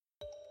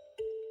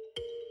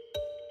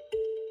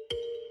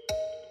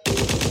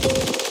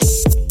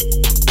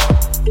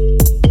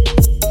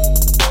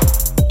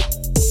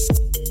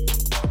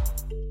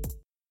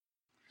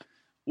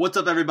What's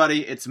up,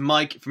 everybody? It's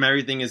Mike from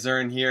Everything Is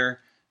Earned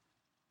here.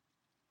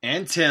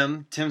 And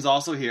Tim. Tim's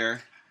also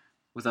here.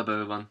 What's up,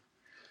 everyone?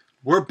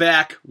 We're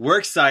back. We're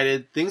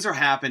excited. Things are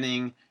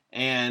happening.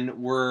 And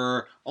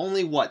we're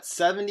only,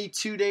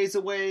 72 days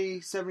away?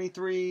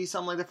 73?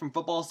 Something like that from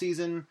football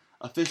season.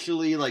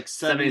 Officially,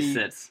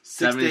 76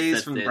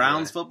 days from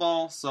Browns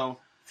football. So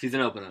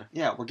season opener.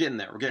 Yeah, we're getting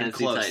there. We're getting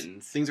Tennessee close.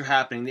 Titans. Things are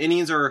happening. The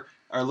Indians are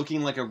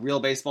looking like a real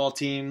baseball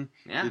team.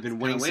 Yeah, they've been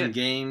winning some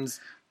games.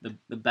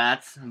 The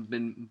bats have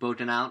been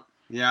boating out.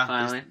 Yeah,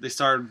 finally. They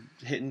started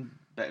hitting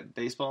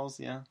baseballs.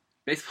 Yeah,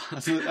 baseball.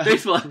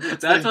 That's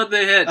what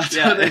they hit. That's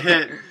what they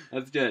hit.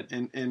 That's good.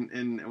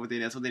 That's what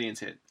the Indians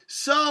hit.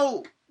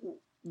 So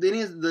the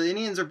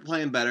Indians are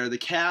playing better. The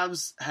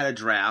Cavs had a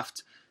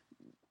draft.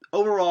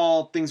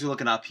 Overall, things are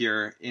looking up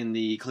here in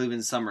the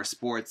Cleveland summer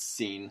sports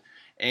scene,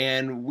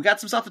 and we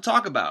got some stuff to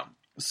talk about.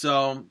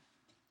 So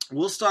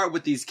we'll start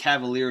with these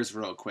Cavaliers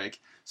real quick.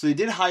 So they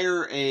did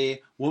hire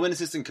a woman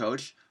assistant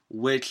coach,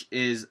 which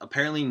is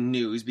apparently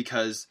news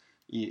because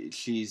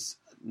she's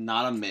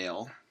not a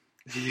male.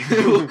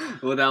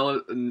 Well, that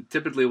was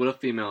typically what a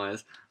female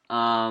is.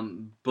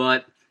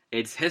 But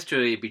it's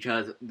history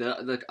because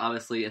they're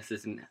obviously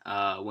assistant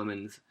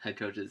women's head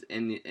coaches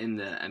in the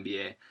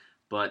NBA.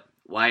 But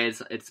why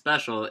it's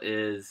special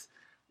is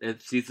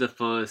if she's the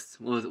first.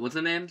 What's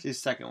her name? She's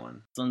the second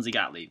one. Lindsay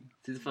Gottlieb.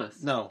 She's the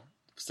first. No,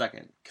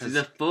 second. She's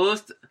the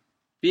first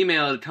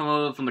female to come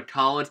over from a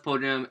college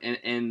program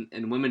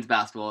in women's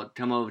basketball to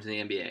come over to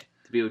the NBA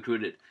to be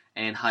recruited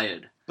and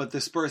hired. But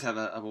the Spurs have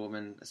a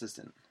woman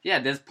assistant. Yeah,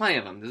 there's plenty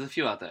of them. There's a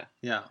few out there.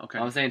 Yeah, okay.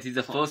 I'm saying she's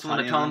the first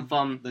one to come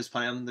from... There's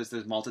plenty of them.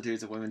 There's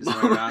multitudes of women just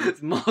going around.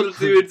 There's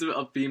multitudes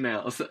of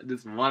females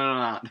just running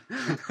around.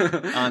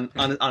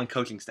 on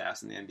coaching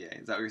staffs in the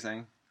NBA. Is that what you're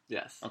saying?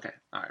 Yes. Okay.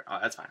 All right. Oh,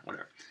 that's fine.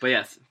 Whatever. But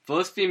yes,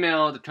 first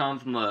female to come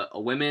from a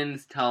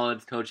women's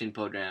college coaching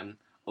program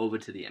over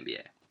to the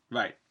NBA.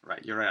 Right.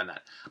 You're right on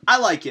that. I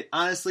like it.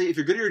 Honestly, if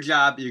you're good at your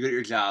job, you're good at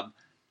your job.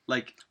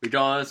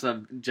 Regardless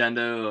of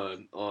gender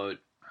or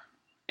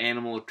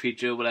animal,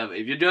 creature, whatever.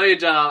 If you're doing your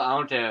job, I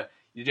don't care.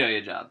 You're doing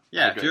your job.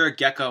 Yeah, if you're a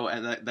gecko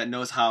and that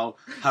knows how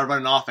to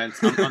run an offense,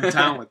 I'm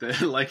down with it.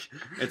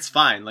 It's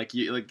fine.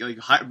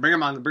 Bring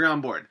them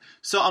on board.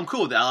 So I'm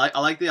cool with that. I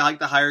like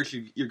the hire.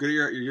 You're good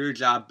at your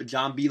job. But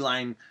John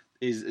Beeline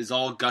is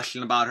all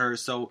gushing about her.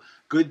 So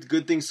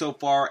good things so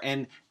far,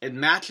 and it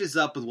matches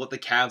up with what the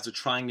Cavs are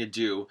trying to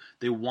do.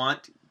 They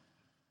want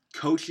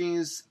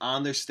coaches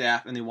on their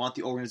staff, and they want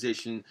the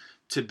organization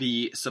to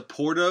be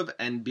supportive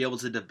and be able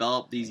to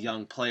develop these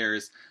young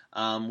players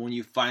when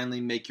you finally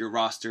make your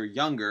roster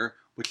younger,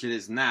 which it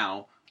is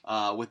now,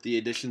 with the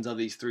additions of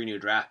these 3 new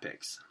draft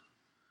picks.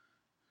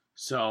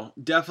 So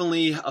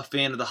definitely a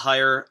fan of the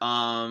hire.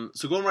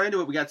 So going right into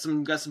it, we got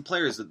some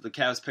players that the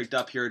Cavs picked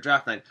up here at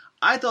draft night.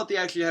 I thought they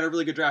actually had a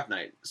really good draft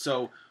night.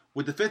 So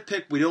with the 5th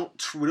pick, we don't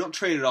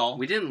trade at all.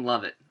 We didn't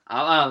love it.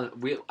 I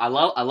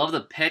love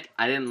the pick.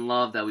 I didn't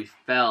love that we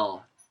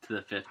fell to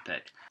the 5th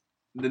pick.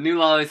 The new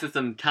lottery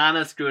system kind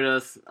of screwed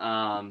us,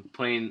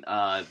 putting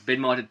bid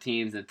market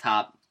teams in the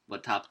top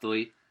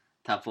 3?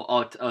 Top 4?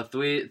 Oh,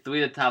 three of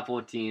the top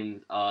 4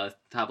 teams,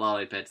 top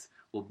lottery picks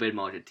were bid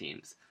market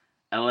teams.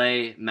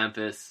 LA,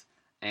 Memphis,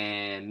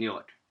 and New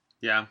York.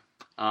 Yeah.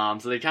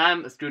 So they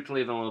kind of screwed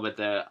Cleveland a little bit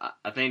there.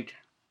 I think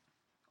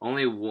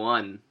only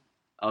one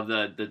of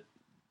the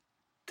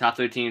top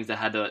 3 teams that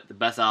had the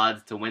best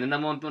odds to win the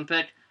number 1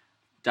 pick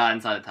got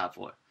inside the top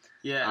 4.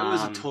 Yeah, it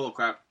was a total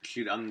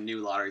crapshoot on the new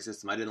lottery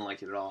system. I didn't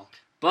like it at all.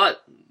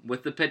 But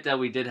with the pick that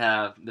we did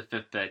have, the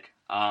 5th pick,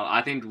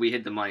 I think we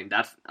hit the money.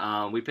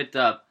 We picked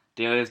up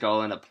Darius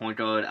Garland, a point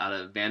guard out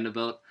of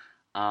Vanderbilt.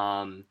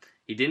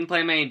 He didn't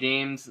play many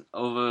games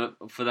over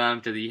for them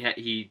because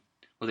he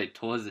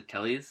tore his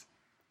Achilles.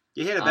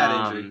 He had a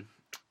bad injury.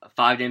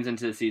 5 games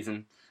into the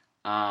season.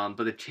 But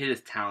the kid is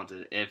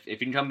talented. If he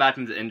can come back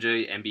from the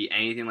injury and be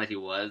anything like he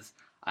was,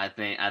 I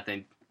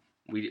think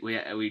we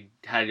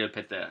had a good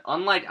pick there.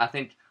 Unlike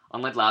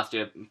last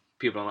year,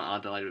 people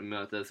aren't like me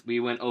with this. We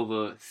went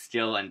over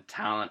skill and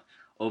talent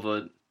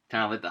over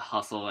kind of like the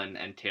hustle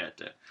and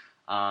character.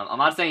 I'm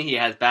not saying he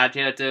has bad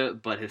character,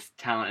 but his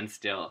talent and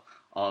skill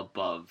are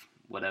above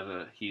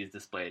whatever he's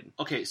displayed.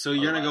 Okay, so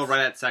you're going to go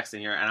right at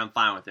Sexton here, and I'm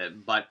fine with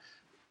it. But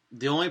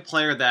the only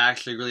player that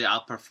actually really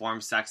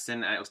outperformed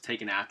Sexton, and it was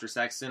taken after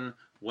Sexton,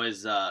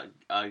 was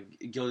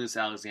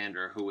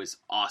Gilgeous-Alexander, who was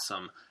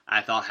awesome.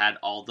 I thought had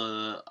all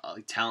the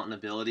talent and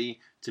ability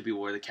to be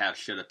where the Cavs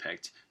should have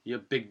picked. You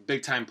have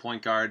big time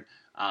point guard,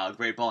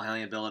 great ball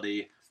handling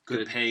ability,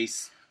 good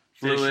pace,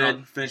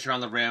 finisher on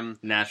the rim,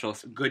 natural,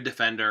 good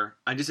defender,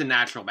 and just a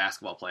natural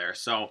basketball player.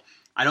 So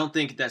I don't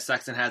think that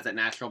Sexton has that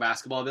natural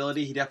basketball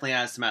ability. He definitely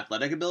has some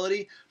athletic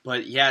ability,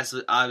 but he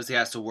obviously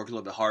has to work a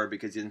little bit harder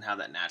because he doesn't have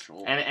that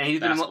natural. And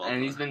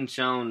he's been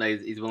shown that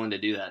he's willing to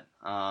do that.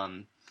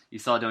 You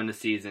saw during the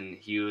season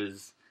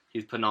he's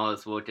putting all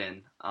this work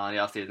in the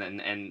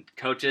offseason, and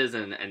coaches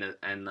and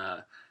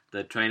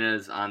the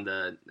trainers on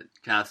the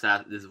Cavs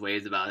staff just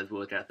waves about his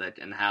work ethic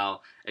and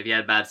how if he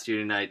had a bad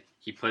shooting night,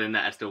 he put in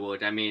that extra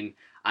work. I mean,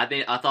 I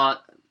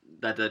thought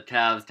that the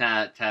Cavs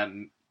have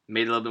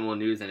made a little bit more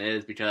news than it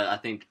is because I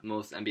think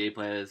most NBA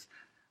players,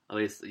 at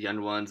least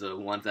young ones or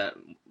ones that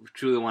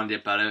truly want to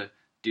get better,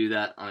 do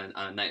that on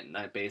a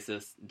night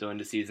basis during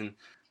the season.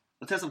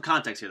 Let's have some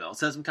context here, though.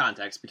 Let's have some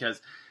context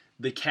because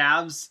the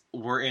Cavs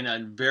were in a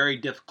very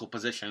difficult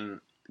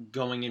position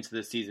going into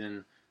the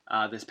season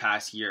this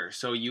past year.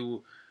 So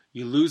you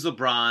lose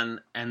LeBron,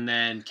 and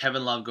then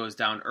Kevin Love goes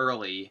down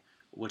early,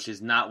 which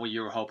is not what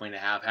you were hoping to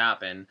have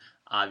happen.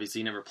 Obviously,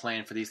 you never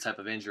planned for these type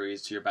of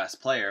injuries to your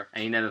best player.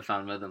 And you never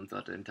found rhythm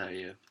throughout the entire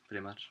year,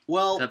 pretty much.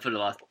 Well, except for the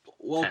last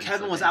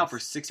Kevin was out for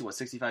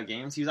 65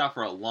 games? He was out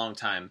for a long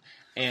time.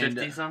 And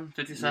 50-some?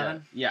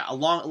 57? Yeah, a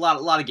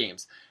lot of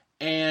games.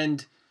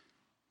 And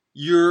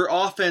your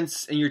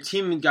offense and your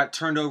team got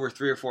turned over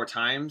 3 or 4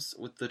 times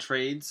with the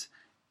trades.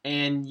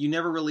 And you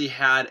never really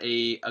had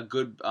a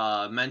good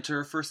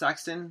mentor for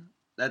Sexton.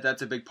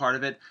 That's a big part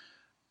of it.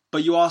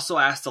 But you also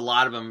asked a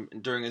lot of him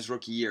during his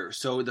rookie year.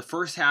 So the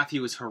first half he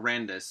was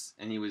horrendous,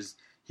 and he was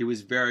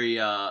very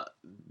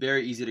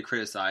very easy to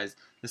criticize.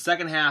 The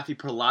second half he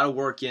put a lot of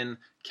work in.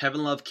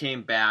 Kevin Love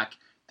came back.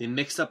 They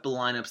mixed up the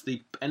lineups.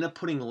 They ended up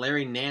putting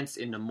Larry Nance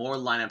into more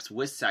lineups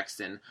with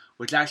Sexton,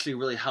 which actually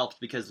really helped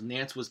because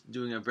Nance was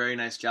doing a very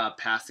nice job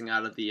passing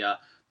out of the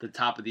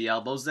top of the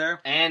elbows there.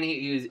 And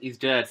he's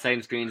good at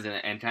setting screens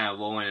and kind of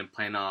rolling and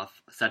playing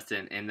off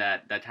Sexton in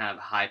that kind of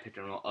high pick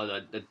and roll,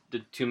 or the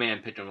two-man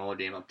pick and roll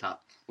game up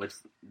top, which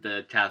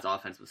the Cavs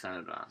offense was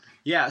centered around.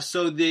 Yeah,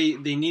 so they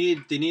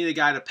needed a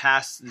guy to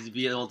pass they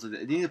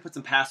needed to put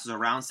some passes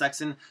around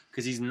Sexton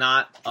because he's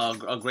not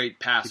a great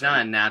passer. He's not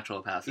a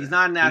natural passer. He's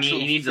not a natural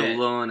He needs to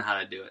learn how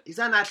to do it. He's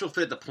not a natural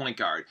fit at the point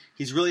guard.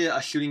 He's really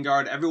a shooting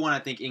guard. Everyone, I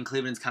think, in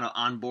Cleveland is kind of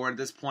on board at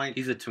this point.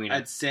 He's a tweener.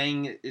 At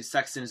saying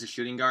Sexton is a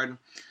shooting guard.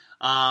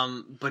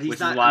 But he's Which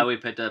not, is why we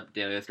picked up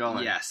Darius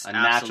Garland. Yes, a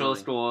natural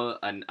scorer,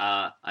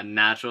 a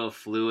natural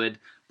fluid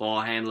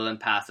ball handler and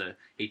passer.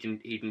 He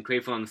can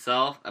create for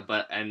himself,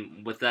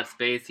 and with that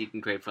space, he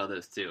can create for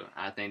others too.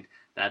 I think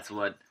that's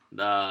what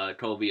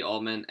Kobe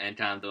Altman and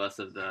kind of the rest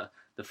of the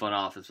front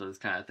office was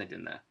kind of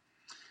thinking there.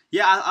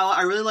 Yeah,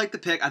 I really like the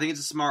pick. I think it's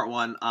a smart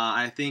one.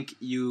 I think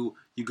you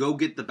go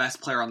get the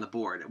best player on the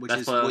board, which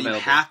is what you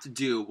have to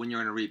do when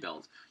you're in a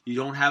rebuild. You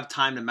don't have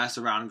time to mess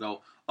around and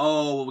go,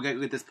 oh, well, we got to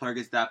get this player,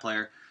 get that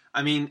player.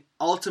 I mean,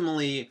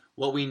 ultimately,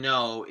 what we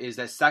know is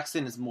that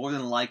Sexton is more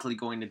than likely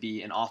going to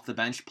be an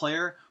off-the-bench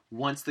player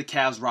once the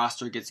Cavs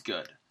roster gets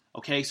good.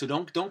 Okay, so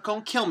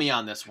don't kill me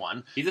on this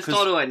one. He's a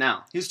starter right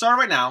now. He's a starter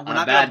right now. We're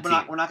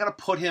not going to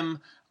put him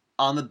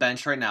on the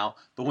bench right now.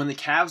 But when the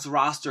Cavs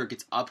roster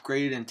gets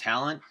upgraded in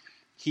talent,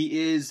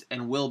 he is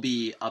and will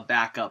be a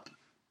backup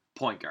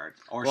point guard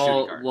or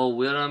shooting guard. Well,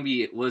 we're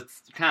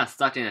kind of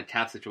stuck in a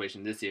cap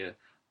situation this year.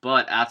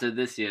 But after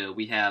this year,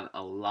 we have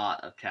a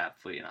lot of cap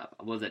freeing up.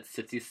 Was it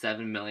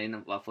 $67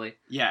 million roughly?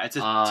 Yeah, it's a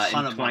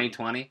ton of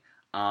 2020.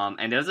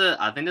 And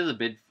I think there's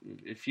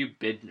a few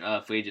bid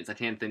free agents. I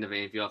can't think of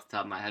any off the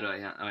top of my head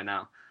right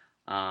now.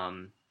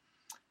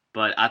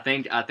 But I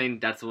think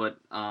that's what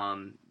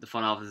the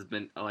front office has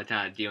been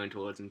kind of gearing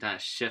towards and kind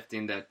of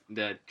shifting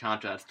the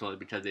contracts towards,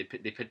 because they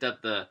picked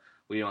up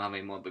we don't have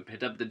any more, but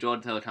picked up the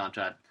Jordan Taylor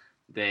contract.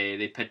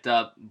 They picked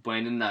up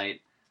Brandon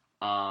Knight.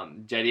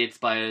 Jetty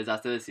expires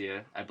after this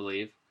year, I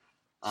believe.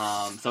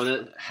 So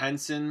does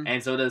Henson,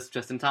 and so does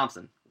Tristan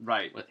Thompson.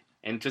 Right.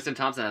 And Tristan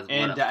Thompson has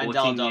and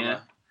 14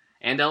 year,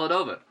 and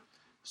Dellavedova.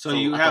 So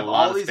you have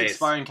all these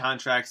expiring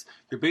contracts.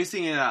 You're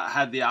basically gonna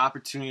have the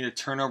opportunity to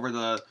turn over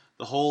the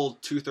whole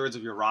 2/3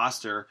 of your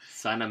roster.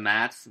 Sign a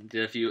Mats,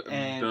 build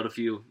a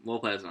few role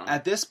players on.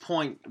 At this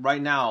point,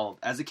 right now,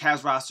 as the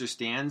Cavs roster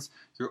stands,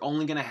 you're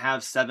only going to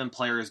have 7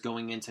 players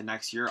going into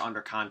next year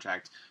under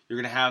contract.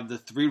 You're going to have the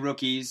 3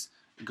 rookies,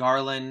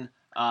 Garland,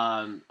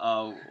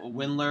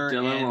 Windler,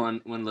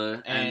 Dylan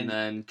Windler, and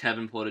then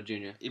Kevin Porter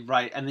Jr.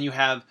 Right, and then you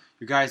have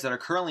your guys that are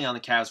currently on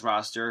the Cavs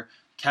roster: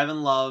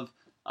 Kevin Love,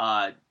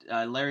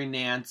 Larry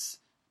Nance,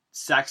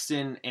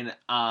 Sexton, and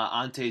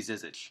Ante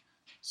Zizic.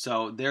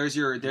 So there's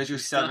your 7.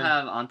 Still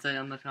have Ante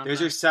on the contract?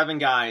 There's your 7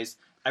 guys.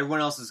 Everyone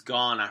else is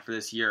gone after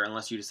this year,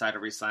 unless you decide to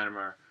re-sign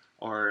them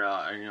or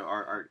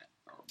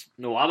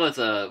No, Waba's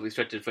a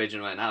restricted free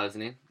agent right now,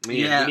 isn't he?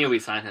 We need to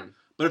re-sign him.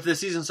 But if the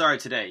season started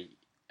today,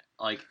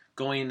 like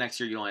going next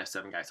year, you only have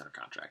 7 guys under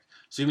contract.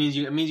 So it means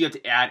you have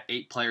to add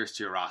 8 players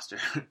to your roster.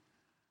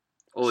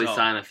 Or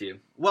sign a few.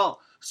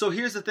 Well, so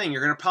here's the thing: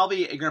 you're gonna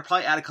probably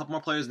add a couple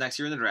more players next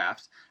year in the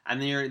draft,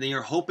 and then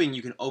you're hoping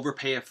you can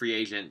overpay a free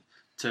agent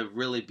to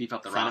really beef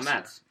up the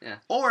roster. Yeah.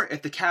 Or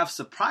if the Cavs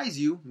surprise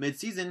you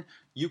mid-season,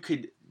 you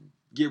could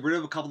get rid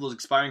of a couple of those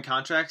expiring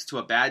contracts to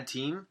a bad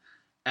team,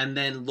 and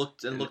then look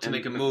to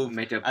make a move,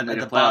 make a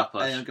playoff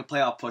push, and make a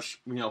playoff push.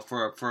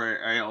 For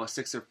a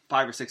 6 or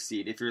 5 or 6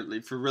 seed if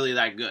you're really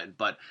that good.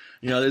 But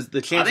there's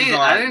the chances they're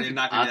not going to be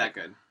that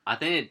good. I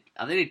think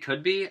it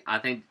could be. I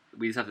think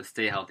we just have to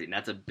stay healthy, and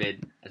that's a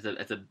big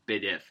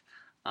if.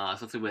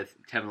 Especially with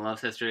Kevin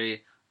Love's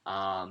history.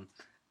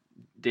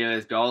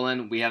 Darius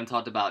Garland. We haven't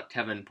talked about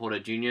Kevin Porter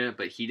Jr.,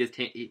 but he just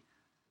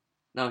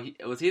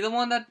was he the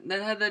one that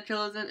had the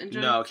Achilles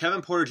injury? No,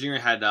 Kevin Porter Jr.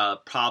 had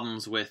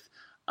problems with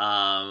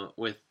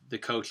the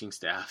coaching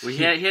staff. Well,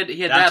 he had That's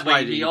that,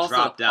 why but he he also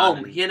dropped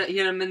down. he had a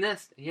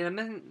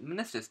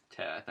meniscus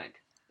tear, I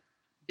think.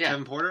 Yeah,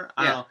 Kevin Porter.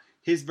 I Yeah. don't know.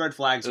 His red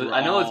flags were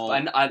I know it's- all,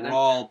 I- were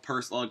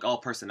all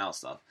personnel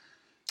stuff.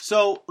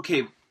 So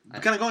okay,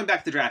 kind of going back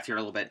to the draft here a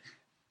little bit.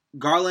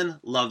 Garland,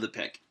 love the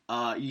pick.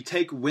 You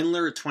take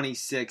Windler at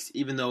 26,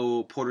 even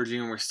though Porter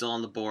Jr. were still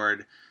on the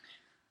board.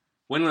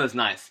 Windler's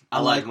nice. I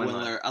like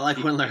Windler. I like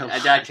Windler a lot.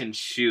 That guy can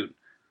shoot.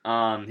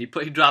 He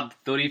dropped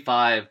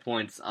 35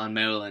 points on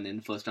Maryland in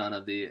the first round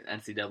of the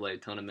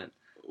NCAA tournament.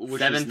 Which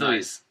 7 was threes.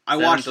 nice. I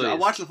 7 watched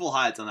threes. the full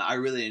highlights on that. I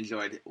really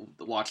enjoyed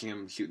watching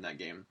him shoot in that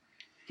game.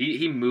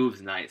 He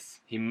moves nice.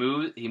 He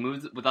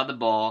moves without the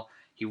ball.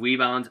 He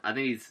rebounds. I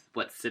think he's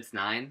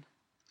 6'9",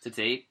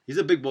 6'8". He's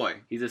a big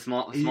boy. He's a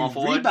small He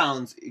forward.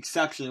 rebounds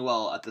exceptionally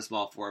well at the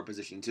small forward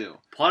position too.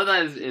 Part of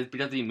that is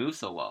because he moves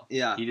so well.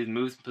 Yeah. He just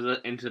moves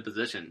into the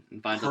position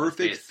and finds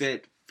Perfect space.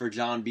 fit for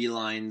John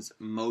Beeline's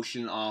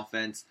motion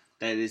offense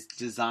that is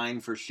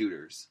designed for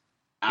shooters.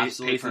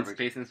 Absolutely perfect.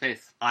 Pace and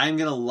space. I'm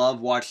gonna love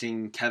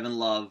watching Kevin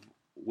Love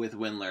with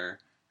Windler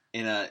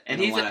in a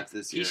lineup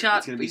this year. It's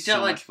gonna be so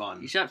much fun.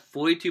 He shot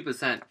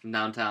 42% from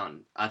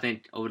downtown, I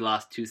think, over the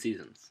last 2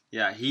 seasons.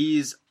 Yeah,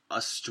 he's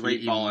a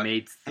straight baller.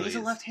 Made And he's a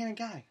threes. left-handed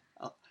guy.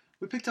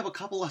 We picked up a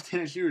couple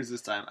left-handed shooters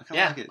this time. I kind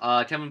of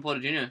like it. Kevin Porter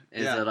Jr.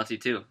 is Yeah. a lefty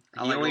too.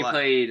 I He like it a only lot.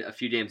 played a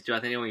few games too. I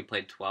think he only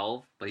played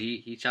 12, but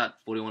he shot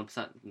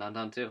 41% from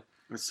downtown too.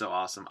 It's so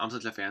awesome. I'm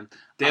such a fan.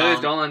 Darius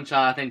Garland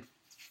shot, I think,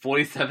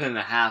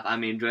 47.5. I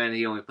mean, granted,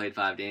 he only played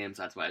 5 games.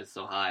 That's why it's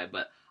so high.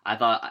 But I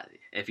thought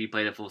if he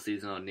played a full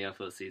season or near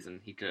full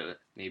season, he could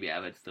maybe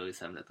average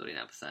 37 to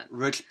 39%.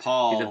 Rich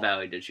Paul He's a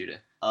very good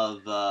shooter.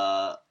 of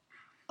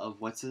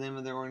what's the name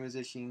of their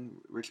organization?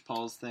 Rich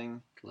Paul's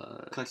thing?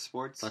 Clutch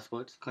Sports? Clutch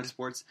Sports? Clutch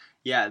Sports.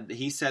 Yeah,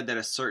 he said that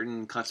a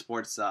certain Clutch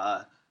Sports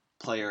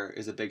player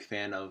is a big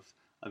fan of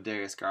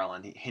Darius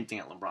Garland, hinting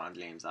at LeBron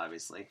James,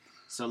 obviously.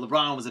 So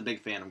LeBron was a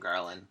big fan of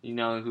Garland. You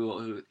know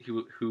who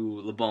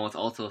LeBron was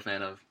also a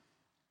fan of?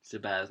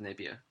 Shabazz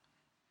Napier.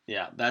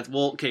 Yeah, that's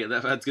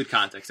good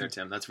context there,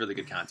 Tim. That's really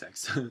good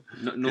context.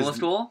 Noah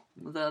Cole?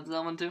 Was that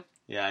one too?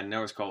 Yeah,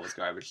 Norris Cole was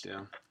garbage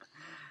too.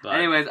 But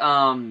Anyways,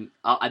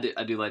 I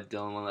do like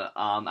Dylan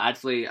Windler.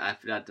 Actually, I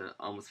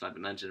almost forgot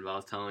to mention, but I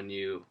was telling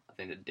you, I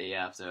think the day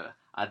after,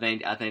 I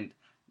think Dylan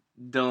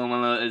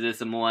Windler is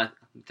just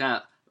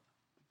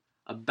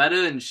a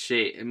better in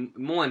shape,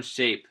 more in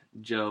shape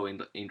Joe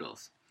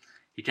Ingles.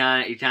 He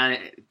kind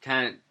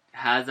of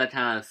has that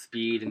kind of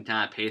speed and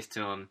kind of pace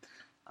to him.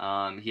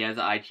 He has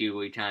an IQ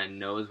where he kind of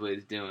knows what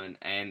he's doing,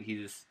 and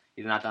he's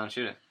a knockdown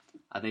shooter.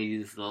 I think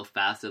he's a little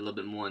faster, a little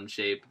bit more in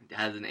shape.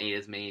 Hasn't ate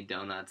as many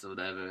donuts or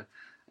whatever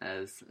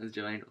as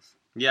Joe Ingles.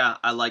 yeah,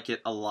 I like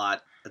it a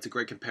lot. It's a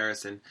great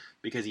comparison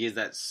because he is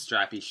that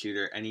strappy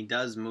shooter, and he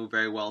does move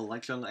very well,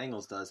 like Joe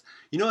Ingles does.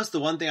 You notice the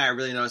one thing I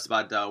really noticed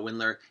about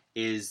Windler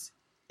is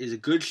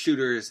good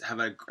shooters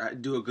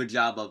do a good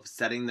job of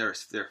setting their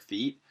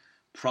feet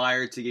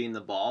prior to getting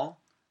the ball.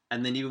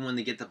 And then even when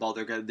they get the ball,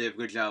 they have a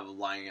good job of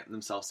lining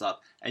themselves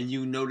up. And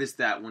you notice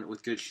that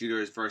with good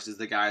shooters versus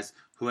the guys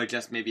who had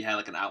just maybe had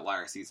like an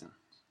outlier season.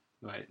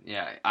 Right.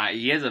 Yeah.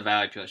 He has a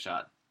very pure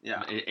shot.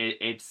 Yeah.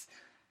 It's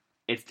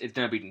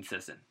gonna be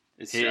consistent.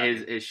 It's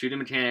His shooting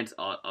mechanics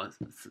are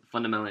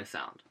fundamentally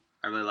sound,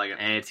 I really like it.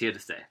 and it's here to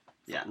stay.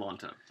 Yeah. Long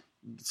term.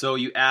 So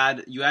you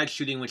add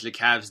shooting, which the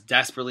Cavs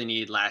desperately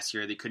needed last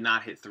year. They could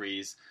not hit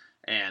threes,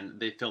 and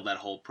they filled that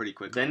hole pretty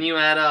quickly. Then you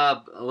add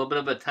a little bit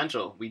of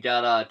potential. We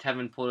got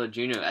Kevin Porter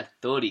Jr. at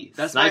 30.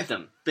 That's Sniped my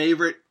him.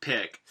 favorite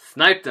pick.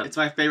 Sniped him. It's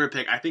my favorite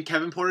pick. I think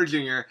Kevin Porter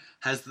Jr.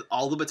 has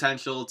all the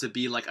potential to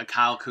be like a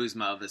Kyle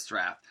Kuzma of this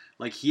draft.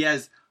 Like he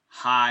has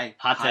high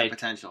take.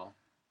 potential.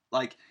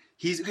 Like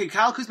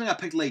Kyle Kuzma got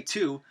picked late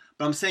too,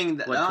 but I'm saying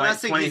that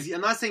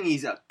I'm not saying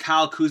he's a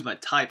Kyle Kuzma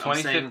type. I'm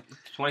saying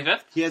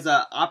 25th? he has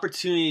an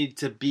opportunity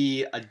to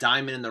be a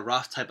diamond in the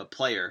rough type of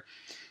player.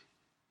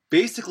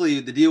 Basically,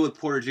 the deal with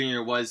Porter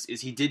Jr.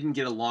 is he didn't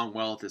get along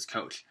well with his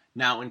coach.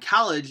 Now, in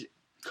college,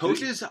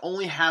 coaches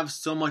only have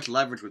so much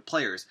leverage with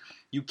players.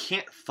 You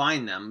can't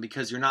fine them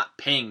because you're not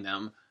paying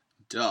them.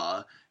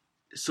 Duh.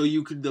 So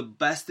the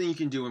best thing you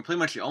can do, and pretty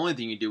much the only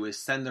thing you do, is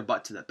send their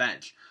butt to the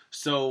bench.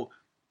 So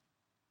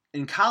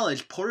in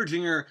college, Porter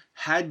Jr.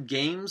 had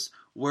games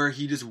where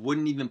he just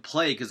wouldn't even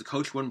play because the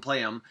coach wouldn't play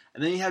him.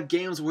 And then you have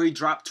games where he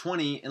dropped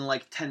 20 in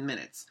like 10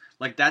 minutes.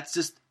 Like that's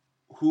just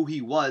who he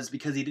was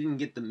because he didn't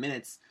get the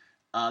minutes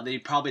that he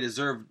probably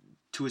deserved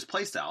to his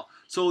play style.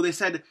 So they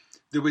said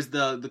there was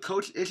the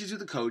coach issues with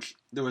the coach.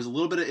 There was a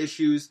little bit of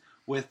issues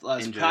with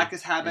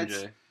practice habits.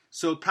 Injury.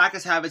 So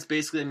practice habits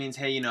basically means,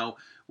 hey,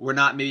 we're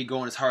not maybe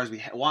going as hard as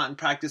we want in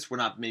practice. We're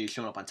not maybe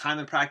showing up on time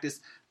in practice.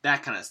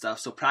 That kind of stuff.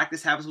 So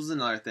practice habits was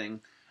another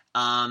thing.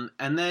 And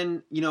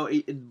then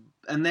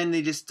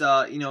they just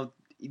didn't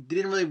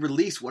really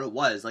release what it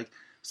was. Like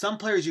some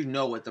players,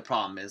 what the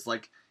problem is.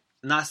 Like,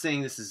 I'm not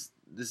saying this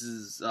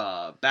is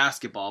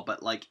basketball,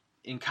 but like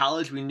in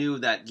college we knew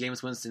that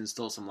Jameis Winston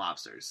stole some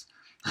lobsters.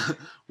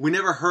 We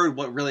never heard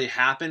what really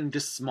happened,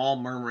 just small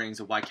murmurings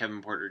of why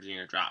Kevin Porter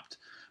Jr. dropped.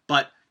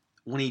 But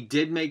when he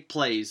did make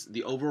plays,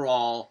 the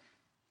overall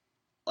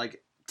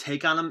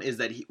take on him is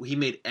that he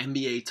made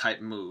NBA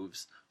type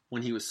moves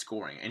when he was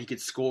scoring, and he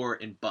could score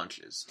in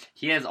bunches.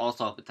 He has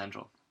all-star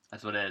potential.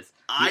 That's what it is.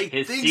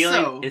 His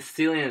ceiling, His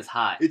ceiling is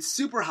high. It's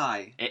super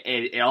high.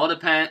 It all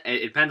depends.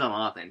 It depends on a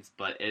lot of things,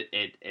 but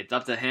it's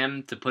up to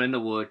him to put in the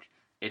work.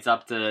 It's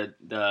up to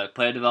the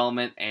player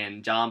development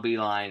and John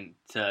Beilein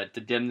to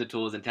give him the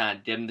tools and kind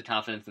of give him the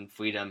confidence and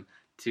freedom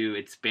to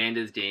expand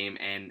his game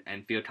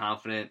and feel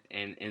confident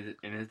in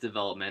his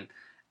development.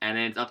 And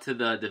then it's up to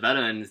the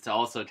veterans to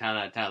also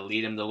kind of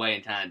lead him the way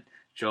and kind of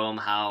show him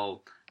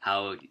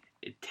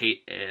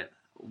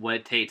what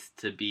it takes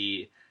to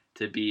be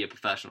a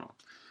professional.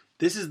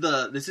 This is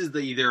the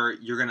either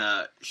you're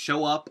gonna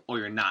show up or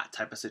you're not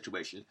type of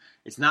situation.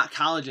 It's not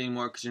college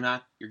anymore because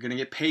you're gonna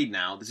get paid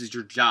now. This is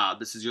your job.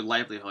 This is your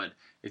livelihood.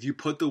 If you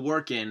put the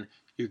work in,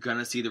 you're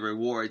gonna see the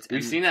rewards.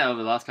 We've seen that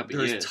over the last couple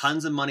of years. There's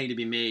tons of money to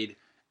be made,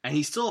 and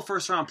he's still a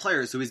first round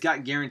player, so he's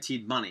got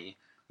guaranteed money.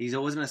 He's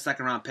always been a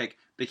second round pick.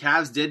 The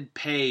Cavs did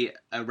pay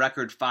a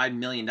record $5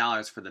 million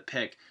for the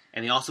pick,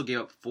 and they also gave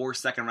up 4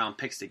 second round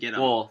picks to get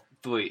him. Well,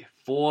 3.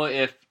 4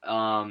 if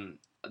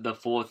the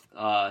fourth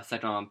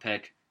second round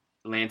pick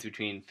lands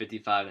between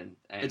 55 and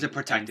it's a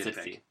protected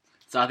 60. pick.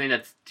 So I think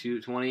that's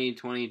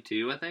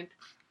 2022, I think.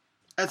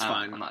 That's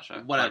fine. I'm not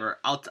sure. Whatever.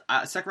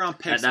 Second round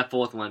picks. That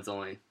fourth one's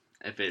only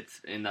if it's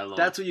in that low.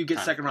 That's what you get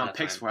second round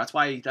picks for. That's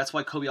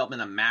why Kobe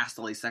Altman amassed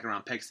all these second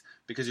round picks,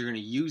 because you're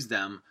going to use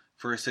them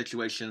for a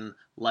situation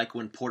like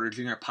when Porter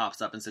Jr.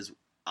 pops up and says,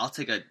 "I'll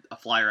take a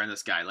flyer on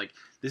this guy." Like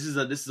this is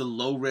a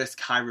low risk,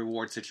 high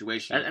reward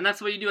situation, and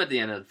that's what you do at the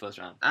end of the first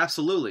round.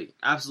 Absolutely.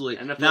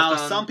 Now,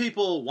 some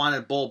people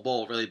wanted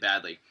Bull really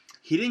badly.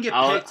 He didn't get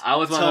picked I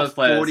was one until of those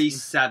players.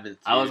 47th.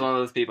 I was one of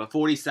those people.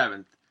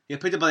 47th. He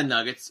got picked up by the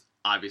Nuggets,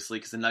 obviously,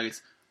 because the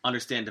Nuggets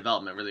understand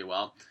development really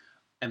well,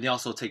 and they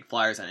also take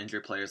flyers on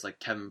injured players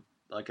like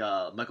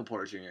Michael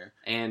Porter Jr.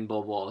 And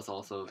Bol Bol is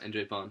also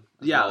injury prone.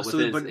 Yeah, well, so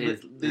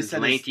his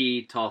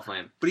lanky, tall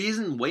frame. But he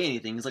doesn't weigh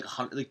anything. He's like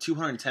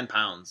 210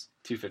 pounds.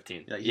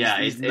 215. Yeah,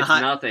 it's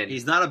nothing.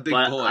 He's not a big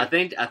boy. I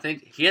think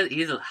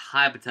he's a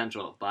high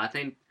potential, but I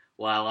think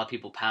why a lot of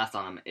people pass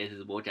on him is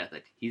his work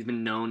ethic. He's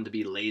been known to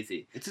be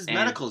lazy. It's his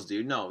medicals,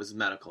 dude. No, it's his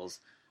medicals.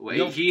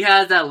 He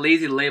has that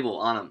lazy label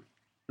on him.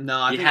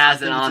 No, I think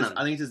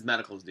it's his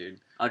medicals, dude.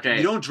 Okay.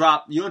 You don't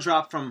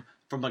drop from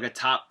like a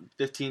top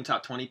 15,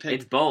 top 20 pick.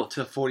 It's both.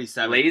 To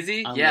 47.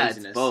 Lazy? Yeah,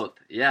 laziness. It's both.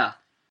 Yeah.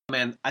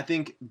 Man, I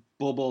think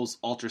Bobo's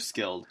ultra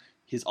skilled.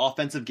 His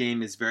offensive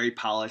game is very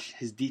polished.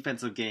 His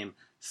defensive game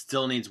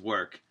still needs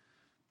work.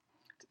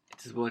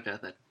 It's his work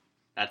ethic.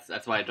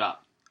 That's why I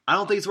dropped. I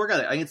don't think it's work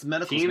ethic. I think it's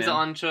medicals, Teams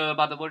are unsure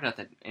about the work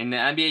ethic. In the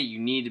NBA, you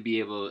need to be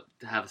able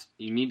to have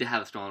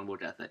a strong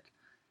work ethic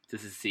to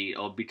succeed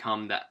or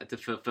to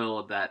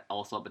fulfill that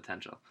all-star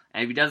potential.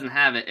 And if he doesn't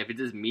have it, if it's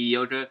just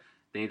mediocre,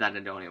 then he's not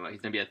going to go anywhere. He's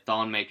going to be a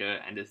Thon Maker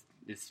and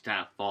just kind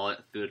of fall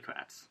through the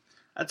cracks.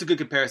 That's a good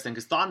comparison,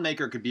 because Thon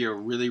Maker could be a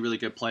really, really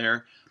good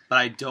player, but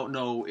I don't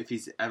know if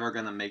he's ever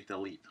going to make the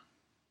leap.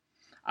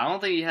 I don't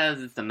think he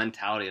has the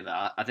mentality of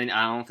that. I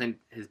don't think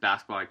his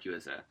basketball IQ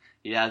is there.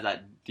 He has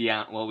that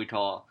what we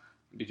call,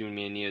 between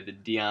me and you, the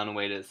Dion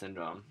Waiters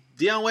syndrome.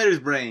 Dion Waiters'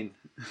 brain.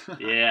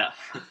 Yeah.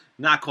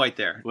 Not quite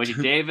there. Reggie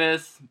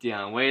Davis,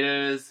 Dion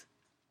Waiters,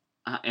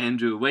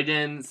 Andrew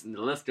Wiggins, and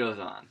the list goes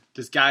on.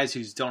 Just guys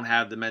who just don't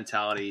have the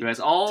mentality. Who has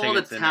all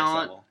the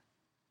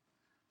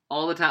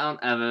talent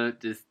ever,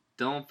 just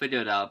don't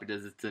figure it out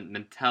because it's the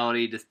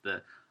mentality, just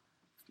the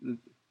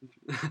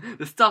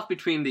stuff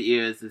between the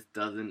ears just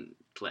doesn't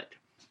click.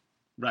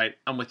 Right,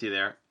 I'm with you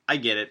there. I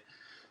get it.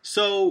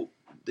 So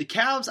the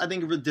Cavs, I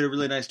think, did a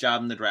really nice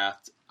job in the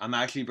draft. I'm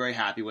actually very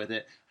happy with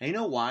it. And you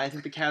know why I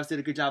think the Cavs did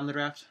a good job in the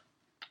draft?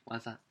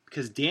 Why's that?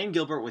 Because Dan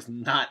Gilbert was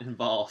not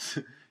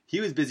involved. He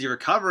was busy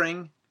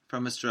recovering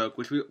from a stroke,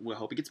 which we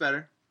hope he gets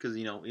better. Because,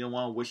 you don't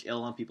want to wish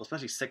ill on people,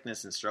 especially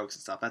sickness and strokes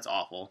and stuff. That's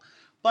awful.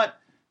 But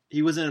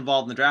he wasn't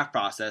involved in the draft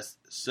process,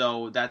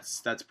 so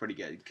that's pretty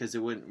good. Because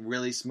it went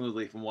really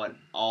smoothly from what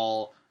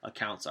all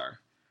accounts are.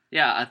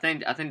 Yeah, I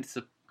think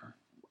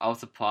I was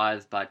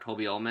surprised by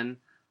Kobe Altman.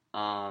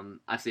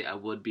 Actually, I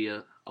would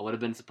have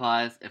been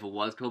surprised if it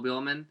was Kobe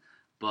Altman,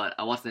 but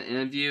I watched an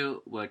interview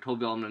where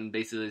Kobe Altman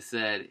basically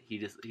said he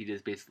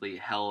just basically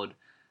held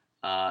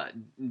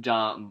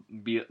John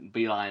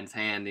Beilein's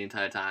hand the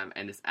entire time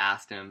and just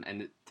asked him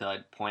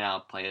to point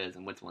out players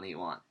and which one he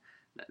want.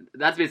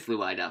 That's basically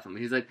what I got from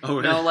him. He's like,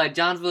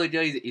 John's really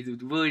good. He's a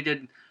really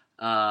good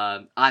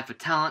eye for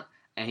talent,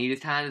 and he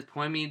just kind of just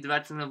pointed me in the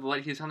direction of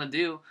what he was trying to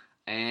do,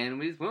 and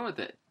we just went with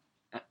it.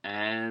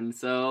 And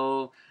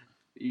so,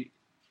 the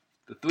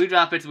 3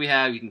 draft picks we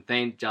have, you can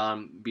thank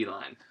John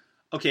Beilein.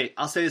 Okay,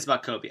 I'll say this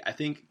about Kobe. I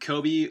think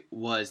Kobe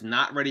was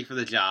not ready for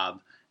the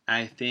job, and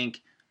I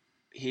think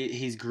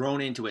he's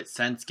grown into it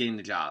since getting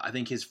the job. I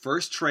think his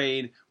first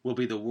trade will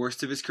be the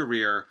worst of his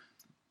career,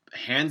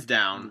 hands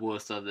down.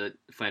 Worst of the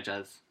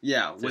franchise.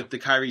 Yeah, with the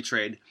Kyrie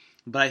trade.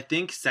 But I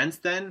think since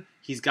then,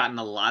 he's gotten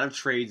a lot of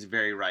trades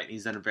very right.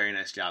 He's done a very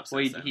nice job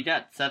since then. He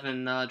got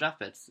 7 draft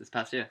picks this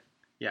past year.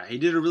 Yeah, he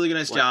did a really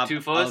nice job 2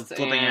 of firsts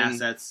flipping and...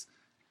 assets.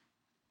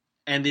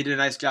 And they did a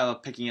nice job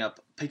of picking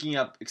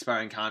up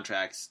expiring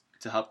contracts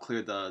to help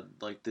clear the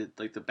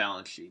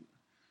balance sheet.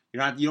 You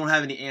don't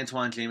have any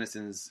Antoine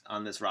Jamesons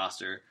on this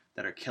roster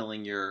that are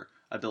killing your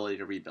ability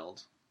to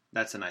rebuild.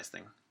 That's a nice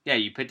thing. Yeah,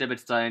 you picked up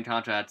expiring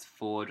contracts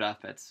for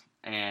draft picks,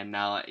 and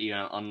now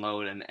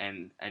unload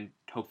and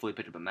hopefully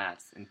pick up a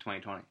Mats in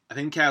 2020. I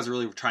think Cavs are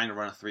really trying to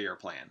run a 3-year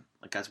plan.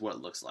 Like that's what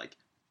it looks like.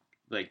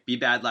 Like be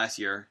bad last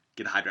year,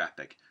 get a high draft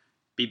pick.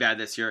 Be bad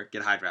this year,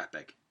 get a high draft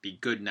pick. Be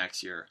good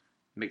next year,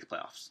 make the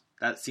playoffs.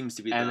 That seems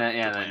to be the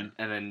plan.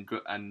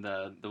 And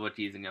the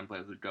rookies and young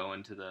players would go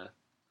into the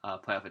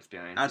playoff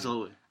experience.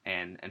 Absolutely.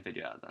 And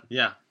figure it out then.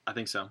 Yeah, I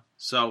think so.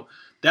 So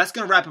that's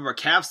going to wrap up our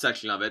Cavs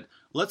section of it.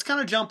 Let's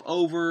kind of jump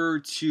over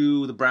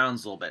to the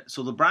Browns a little bit.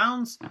 So the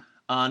Browns,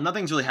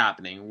 nothing's really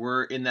happening.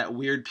 We're in that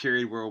weird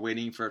period where we're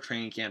waiting for a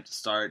training camp to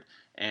start.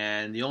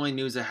 And the only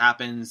news that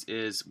happens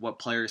is what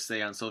players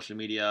say on social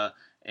media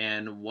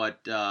and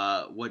what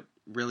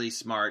really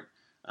smart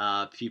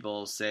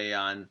people say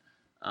on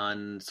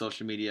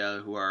social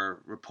media who are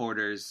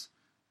reporters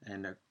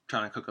and are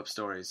trying to cook up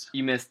stories.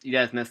 You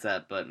guys missed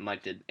that, but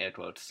Mike did air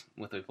quotes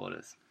with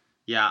reporters.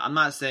 Yeah, I'm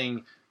not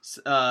saying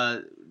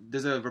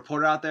there's a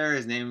reporter out there.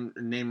 His name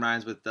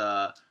rhymes with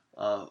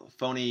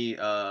phony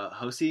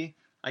Hosie,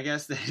 I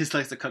guess. He just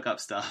likes to cook up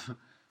stuff.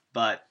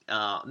 But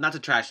not to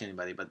trash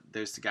anybody, but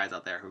there's the guys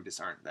out there who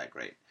just aren't that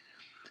great.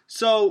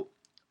 So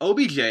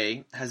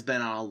OBJ has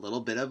been on a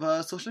little bit of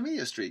a social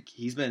media streak.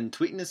 He's been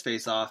tweeting his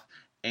face off,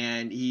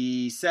 and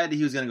he said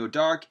he was going to go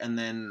dark, and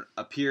then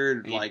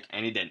appeared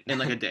and he didn't. in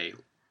like a day.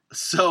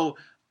 So,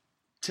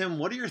 Tim,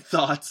 what are your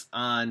thoughts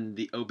on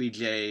the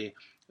OBJ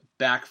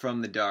back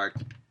from the dark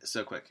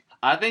so quick?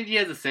 I think he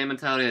has the same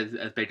mentality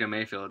as Baker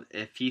Mayfield.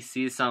 If he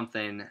sees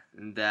something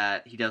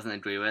that he doesn't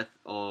agree with,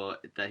 or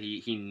that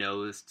he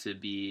knows to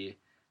be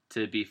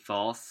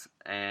false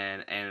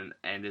and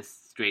is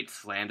straight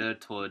slander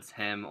towards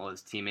him or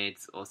his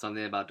teammates or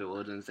something about the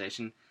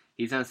organization,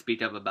 he's gonna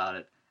speak up about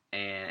it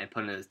and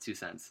put in his 2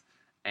 cents.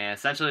 And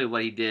essentially,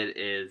 what he did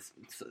is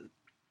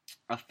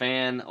a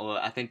fan, or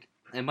I think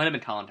it might have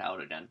been Colin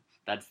Howard again.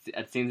 That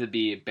seems to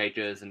be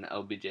Baker's and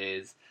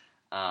OBJ's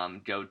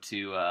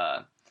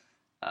go-to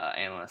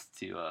analyst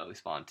to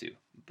respond to.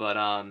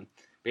 But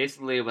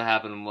basically what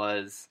happened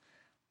was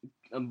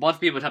a bunch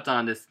of people touched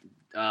on this,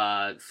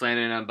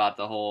 slandering him about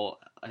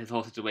his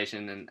whole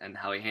situation and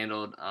how he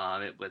handled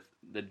it with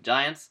the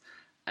Giants,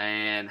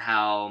 and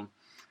how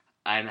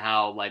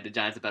like the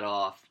Giants are better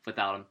off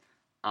without him.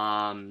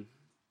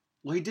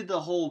 Well, he did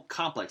the whole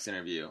Complex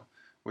interview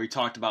where he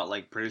talked about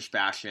like British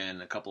fashion,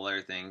 a couple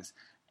other things,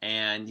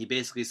 and he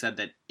basically said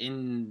that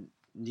in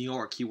New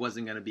York he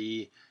wasn't going to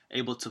be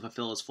able to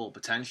fulfill his full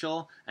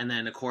potential. And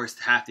then of course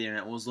half the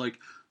internet was like,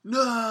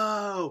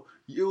 no,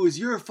 it was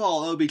your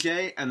fault,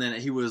 OBJ. And then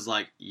he was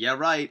like, yeah,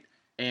 right,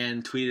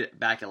 and tweeted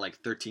back at like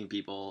 13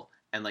 people,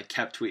 and like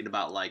kept tweeting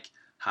about like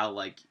how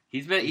like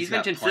he's been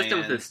consistent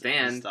with his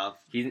stand. Stuff.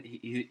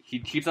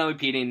 He keeps on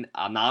repeating,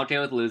 I'm not okay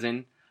with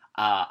losing.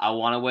 I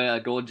want to wear a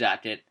gold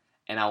jacket,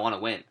 and I want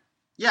to win.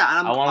 Yeah,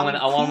 and I want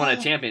to win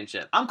a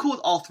championship. I'm cool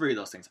with all three of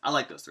those things. I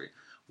like those three.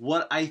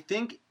 What I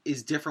think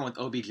is different with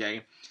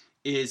OBJ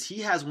is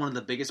he has one of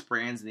the biggest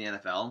brands in the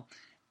NFL,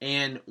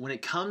 and when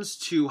it comes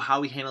to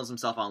how he handles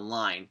himself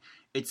online,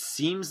 it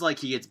seems like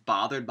he gets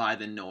bothered by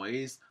the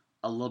noise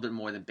a little bit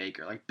more than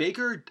Baker. Like,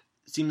 Baker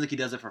seems like he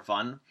does it for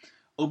fun.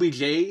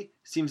 OBJ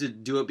seems to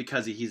do it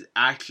because he's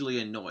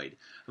actually annoyed.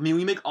 I mean,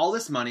 we make all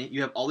this money,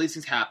 you have all these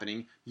things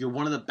happening, you're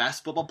one of the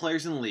best football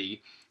players in the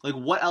league. Like,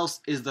 what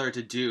else is there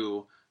to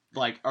do,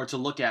 or to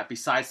look at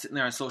besides sitting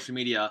there on social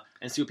media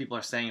and see what people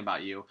are saying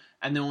about you?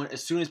 And then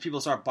as soon as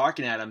people start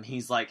barking at him,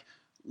 he's like,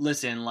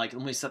 listen, like,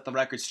 let me set the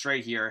record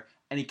straight here.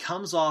 And he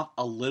comes off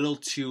a little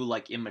too,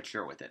 like,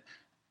 immature with it.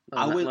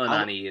 I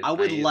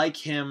would like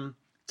him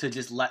to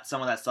just let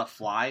some of that stuff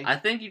fly. I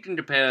think you can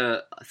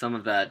compare some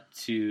of that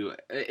to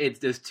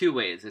there's 2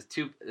 ways. There's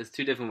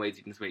two different ways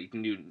you can swing it. You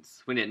can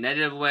swing it a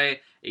negative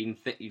way. You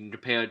can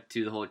compare it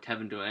to the whole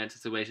Kevin Durant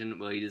situation,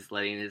 where he's just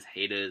letting his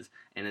haters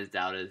and his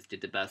doubters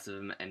get the best of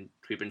him and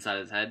creep inside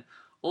his head.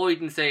 Or you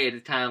can say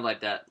it's kind of like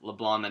that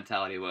LeBron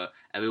mentality, where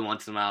every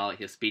once in a while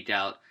he'll speak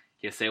out,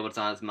 he'll say what's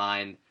on his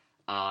mind,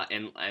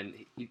 and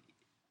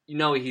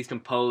he's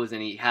composed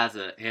and he has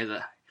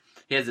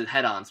his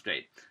head on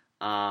straight.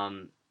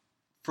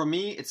 For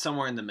me, it's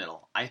somewhere in the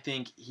middle. I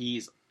think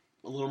he's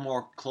a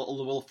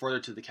little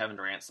further to the Kevin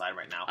Durant side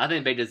right now. I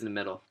think Baker's in the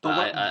middle.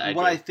 But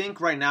what I think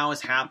right now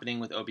is happening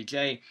with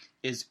OBJ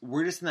is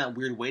we're just in that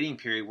weird waiting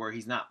period where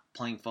he's not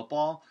playing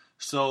football.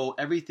 So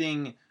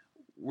everything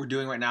we're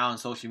doing right now on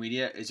social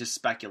media is just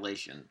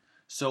speculation.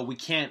 So we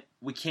can't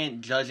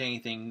judge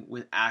anything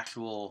with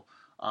actual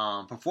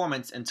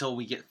performance until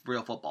we get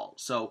real football.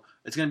 So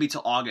it's going to be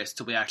till August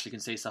till we actually can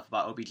say stuff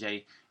about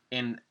OBJ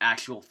in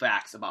actual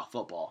facts about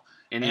football.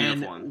 In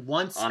uniform,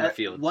 on the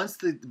field. Once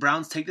the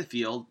Browns take the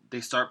field, they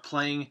start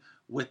playing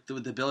with the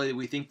ability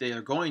we think they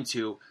are going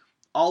to,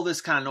 all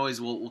this kind of noise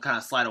will kind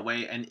of slide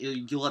away, and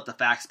you'll let the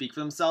facts speak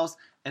for themselves.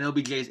 And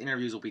OBJ's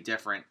interviews will be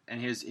different, and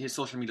his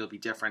social media will be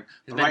different.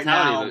 His but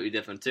mentality will be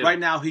different too. Right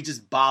now, he's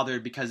just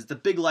bothered because it's a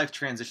big life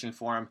transition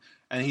for him,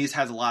 and he just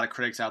has a lot of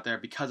critics out there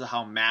because of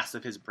how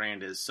massive his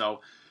brand is. So,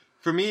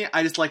 for me,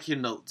 I just like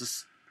him to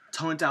just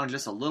tone it down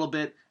just a little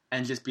bit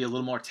and just be a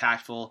little more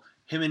tactful.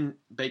 Him and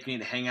Baker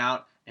need to hang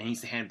out, and he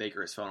needs to hand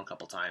Baker his phone a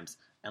couple times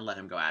and let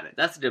him go at it.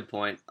 That's a good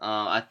point.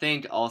 I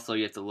think also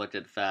you have to look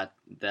at the fact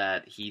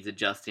that he's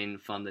adjusting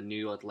from the New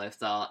York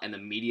lifestyle and the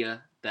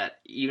media. That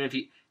even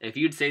if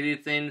you'd say these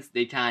things,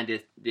 they kind of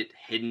just get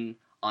hidden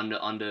under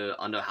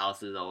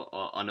houses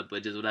or under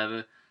bridges, or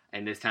whatever,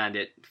 and just kind of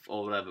get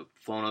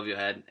flown over your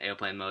head,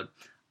 airplane mode.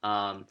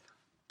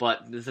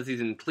 But since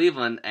he's in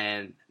Cleveland,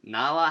 and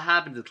not a lot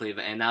happens in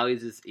Cleveland, and now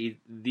he's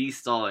the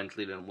star in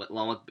Cleveland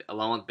along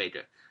with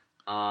Baker,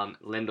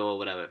 Lindor,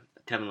 whatever,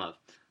 Kevin Love.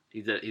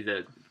 He's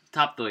a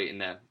top 3 in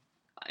there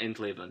in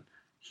Cleveland.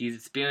 He's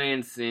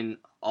experiencing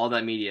all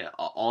that media,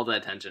 all the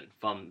attention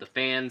from the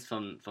fans,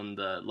 from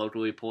the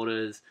local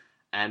reporters,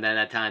 and then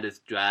that kind of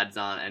just drags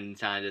on and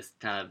kind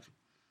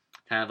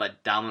of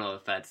like domino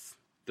effects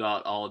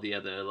throughout all the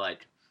other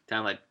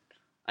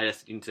I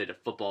guess you can say the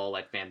football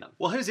fandom.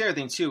 Well, here's the other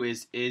thing too: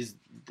 is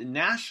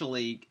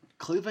nationally,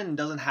 Cleveland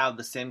doesn't have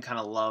the same kind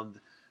of love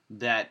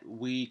that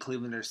we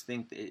Clevelanders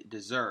think it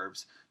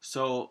deserves.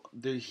 So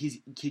he's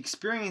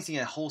experiencing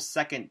a whole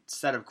second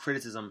set of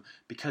criticism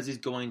because he's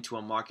going to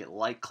a market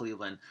like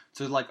Cleveland.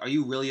 So are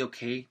you really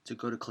okay to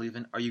go to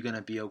Cleveland? Are you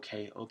gonna be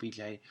okay,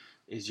 OBJ? Are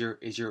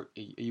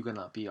you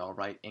gonna be all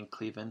right in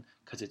Cleveland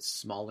because it's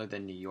smaller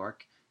than New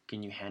York?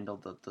 Can you handle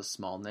the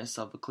smallness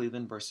of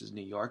Cleveland versus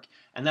New York?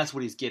 And that's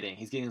what he's getting.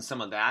 He's getting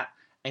some of that,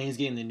 and he's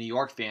getting the New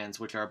York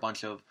fans, which are a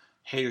bunch of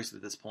haters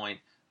at this point.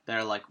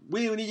 They're like,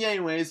 we need you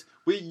anyways.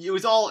 It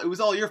was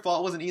all your fault.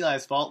 It wasn't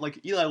Eli's fault.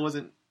 Eli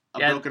wasn't a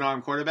broken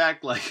arm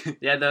quarterback.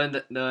 Yeah,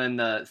 they're in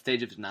the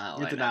stage of denial.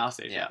 Denial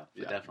stage. Yeah,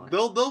 definitely.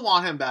 They'll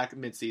want him back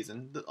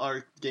mid-season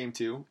or game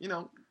 2.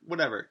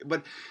 Whatever.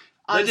 But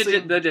honestly,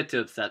 they'll get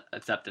to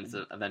acceptance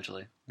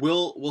eventually.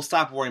 We'll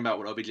stop worrying about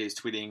what OBJ is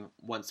tweeting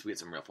once we get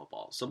some real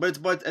football. So,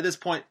 but at this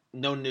point,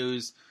 no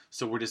news.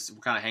 So we're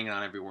kind of hanging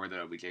on every word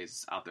that OBJ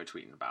is out there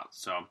tweeting about.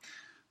 So,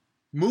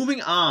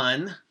 moving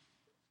on.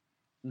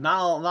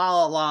 Not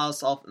a lot of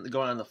stuff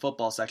going on in the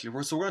football section.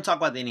 So we're going to talk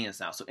about the Indians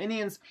now. So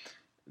Indians,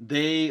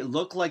 they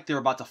look like they're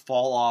about to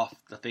fall off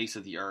the face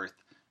of the earth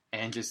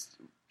and just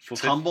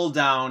tumble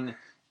down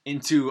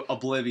into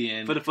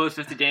oblivion for the first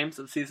 50 games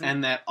of the season,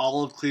 and that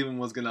all of Cleveland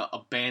was going to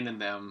abandon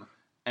them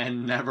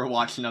and never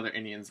watch another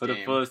Indians game. For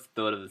the first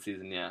third of the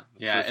season, yeah.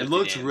 Yeah, it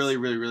looks really,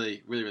 really,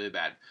 really, really, really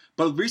bad.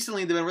 But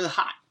recently they've been really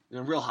hot. They've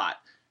been real hot.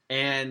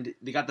 And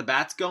they got the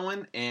bats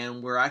going,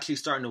 and we're actually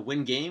starting to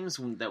win games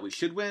that we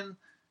should win.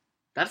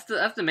 That's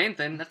the main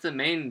thing. That's the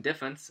main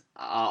difference.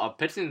 Our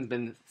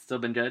pitching's still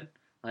been good.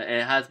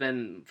 It has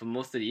been for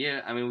most of the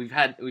year. I mean,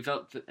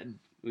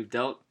 we've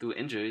dealt through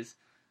injuries,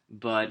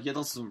 but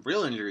those some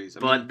real injuries.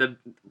 The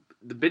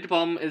big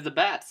problem is the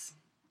bats.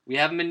 We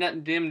haven't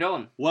been damn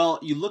doing. Well,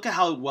 you look at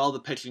how well the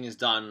pitching is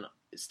done,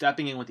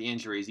 stepping in with the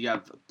injuries. You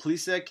have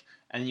Plesac,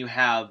 and you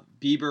have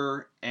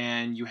Bieber,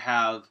 and you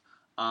have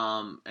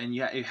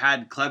you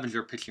had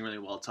Clevenger pitching really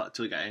well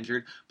until he got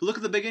injured. But look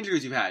at the big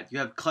injuries you've had. You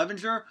have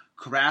Clevenger,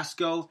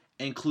 Carrasco,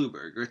 and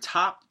Kluber. Your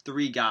top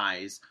 3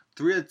 guys,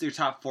 3 of your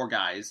top 4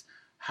 guys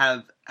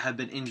have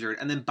been injured.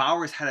 And then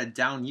Bauer's had a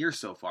down year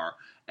so far.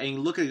 And you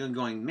look at it and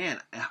going, man,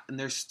 and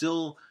they're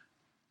still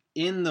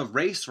in the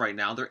race right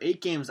now. They're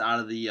 8 games out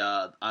of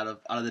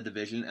the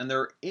division, and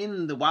they're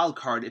in the wild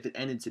card if it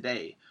ended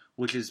today,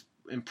 which is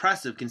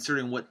impressive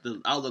considering what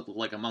the outlook looked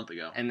like a month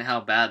ago. And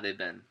how bad they've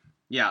been.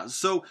 Yeah,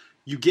 so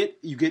you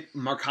get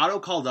Mercado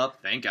called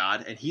up, thank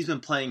God, and he's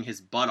been playing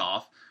his butt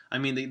off. I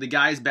mean, the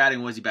guy's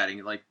batting. What is he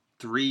batting? Like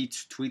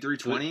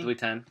 320?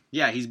 310.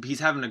 Yeah, he's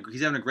having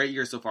a great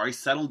year so far. He's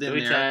settled in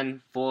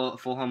 310, 4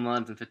 home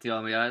runs and 50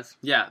 RBIs.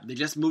 Yeah, they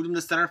just moved him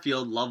to center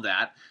field. Love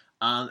that.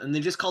 And they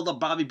just called up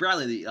Bobby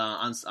Bradley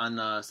on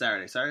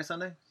Saturday,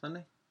 Sunday.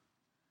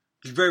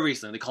 Very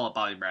recently, they called up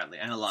Bobby Bradley,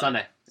 and I love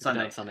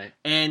Sunday.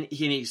 And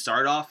he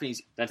started off. And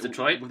that's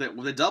Detroit with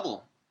a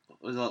double,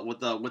 with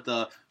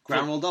the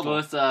ground rule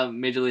double. First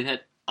major league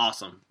hit.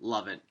 Awesome,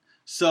 love it.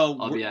 So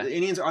the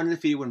Indians are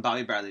undefeated when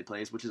Bobby Bradley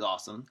plays, which is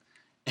awesome,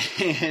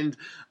 and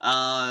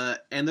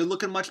they're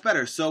looking much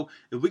better. So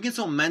if we get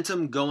some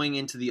momentum going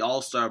into the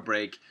All-Star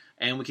break,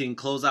 and we can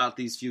close out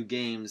these few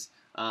games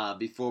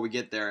before we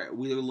get there,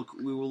 we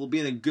will be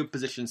in a good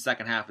position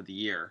second half of the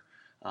year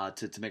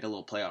to make a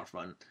little playoff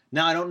run.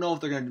 Now I don't know if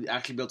they're going to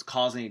actually be able to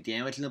cause any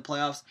damage in the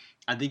playoffs.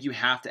 I think you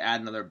have to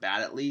add another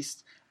bat at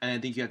least, and I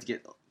think you have to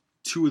get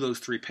 2 of those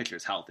 3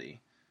 pitchers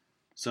healthy.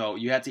 So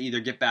you have to either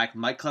get back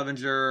Mike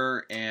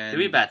Clevenger and...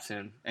 He'll be back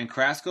soon. And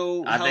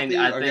Carrasco healthy,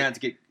 or you have to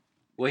get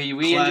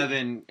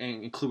Clev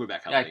and Kluber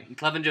back healthy. Yeah,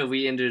 Clevenger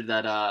re-injured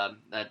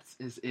that's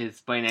his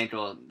sprained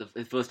ankle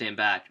his first game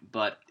back.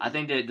 But I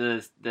think that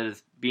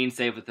is being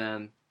safe with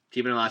him,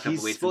 Keep him out a couple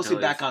He's weeks. supposed to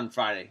be back on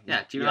Friday.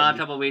 Yeah, keep him out a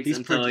couple weeks He's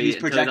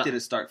projected to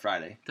start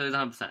Friday. Until he's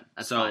 100%.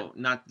 That's so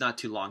fine. not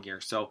too long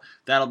here. So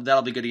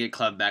that'll be good to get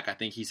Cleve back. I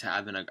think he's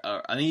having I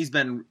think he's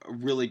been a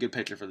really good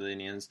pitcher for the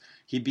Indians.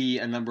 He'd be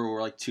a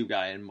number 2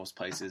 guy in most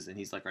places, and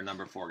he's like our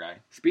number 4 guy.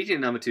 Speaking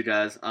of number 2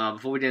 guys,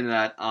 before we get into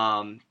that,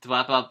 to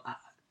wrap up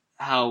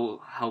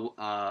how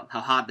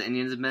hot the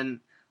Indians have been,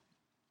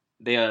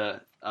 they are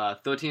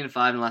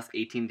 13-5 in the last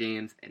 18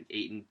 games and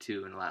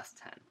 8-2 in the last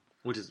 10,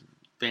 which is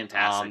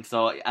fantastic.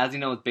 So as you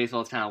know,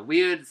 baseball is kind of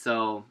weird.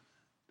 So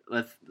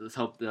let's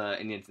hope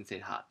the Indians can stay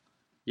hot.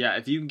 Yeah,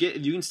 if you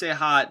can stay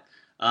hot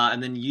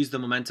and then use the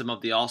momentum of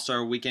the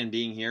All-Star weekend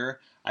being here,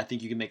 I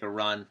think you can make a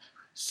run.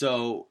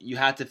 So you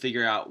have to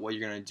figure out what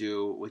you're gonna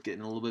do with getting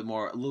a little bit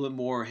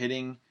more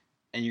hitting,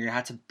 and you're gonna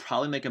have to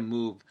probably make a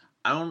move.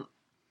 I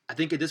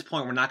think at this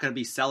point we're not gonna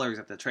be sellers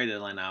at the trade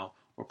deadline now.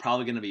 We're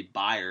probably gonna be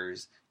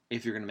buyers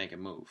if you're gonna make a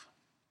move.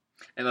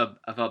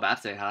 If our bats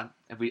stay hot,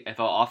 if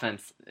our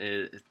offense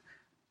is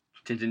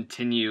to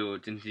continue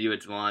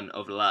its run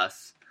over the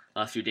last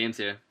few games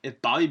here.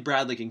 If Bobby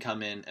Bradley can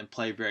come in and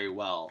play very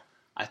well,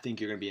 I think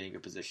you're going to be in a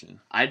good position.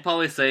 I'd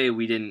probably say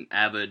we didn't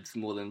average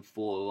more than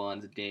 4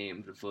 runs a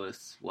game the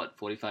first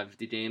 45,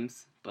 50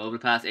 games, but over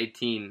the past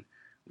 18,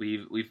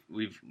 we've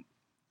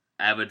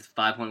averaged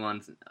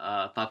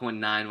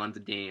 5.9 runs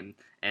a game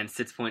and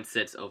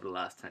 6.6 over the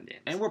last 10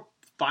 games. And we're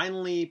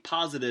finally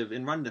positive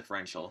in run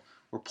differential.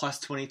 We're plus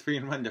 23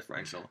 in run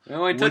differential. It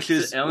only took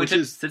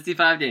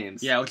 65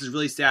 games. Yeah, which is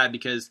really sad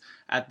because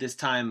at this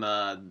time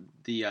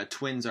the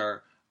Twins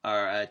are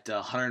at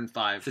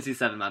 105.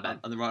 67, my bad.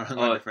 On the run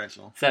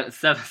differential.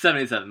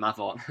 77, my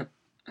fault.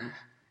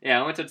 Yeah,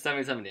 it only took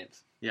 77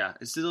 games. Yeah,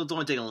 it's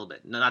only taking a little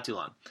bit. No, not too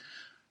long.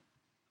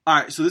 All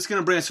right, so this is going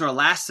to bring us to our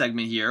last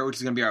segment here, which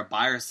is going to be our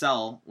buy or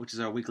sell, which is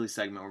our weekly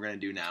segment we're going to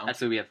do now.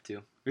 Actually, we have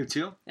 2. We have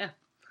 2? Yeah.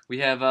 We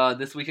have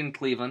This Week in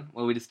Cleveland,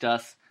 where we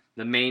discuss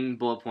the main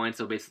bullet points,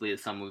 so basically a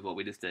summary of what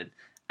we just did.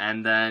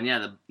 And then,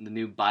 the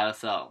new buy or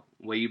sell.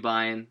 What are you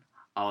buying?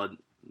 The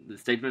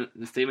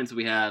statements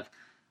we have,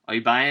 are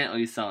you buying it or are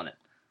you selling it?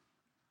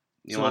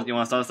 You want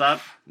to start us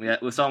off?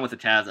 We're starting with the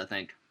Cavs, I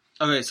think.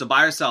 Okay, so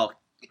buy or sell.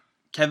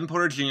 Kevin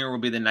Porter Jr. will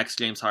be the next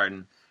James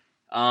Harden.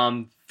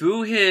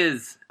 Through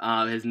his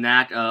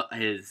knack,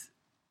 his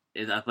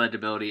athletic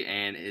ability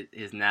and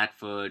his knack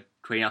for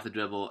creating off the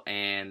dribble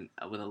and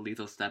with a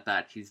lethal step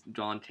back, he's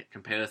drawn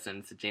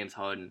comparisons to James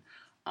Harden.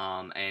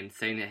 And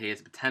saying that he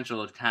has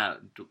potential to kind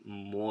of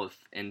morph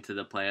into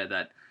the player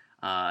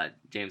that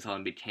James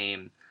Harden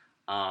became.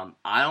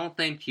 I don't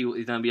think he's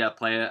going to be a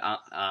player.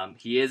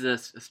 He is a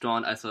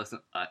strong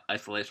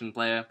isolation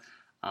player.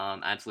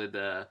 Actually,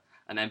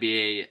 an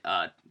NBA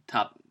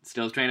top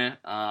skills trainer,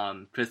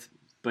 Chris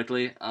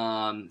Brickley,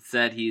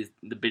 said he's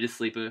the biggest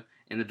sleeper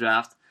in the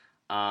draft.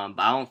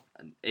 But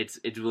it's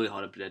really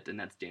hard to predict, and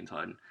that's James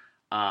Harden.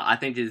 I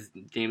think his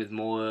game is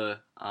more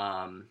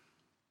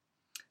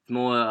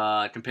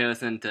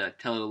comparison to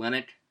Kelly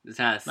Olynyk. It's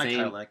kind of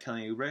same. Not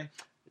Kelly Oubre.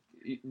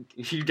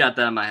 You got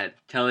that in my head.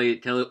 Kelly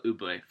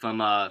Oubre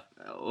from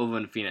over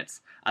in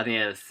Phoenix. I think he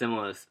has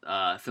similar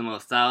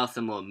style,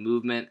 similar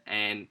movement,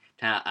 and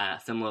kind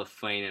of similar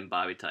frame and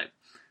body type.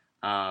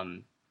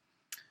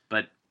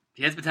 But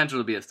he has potential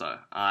to be a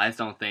star. I just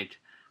don't think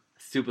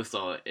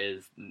superstar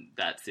is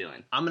that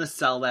ceiling. I'm gonna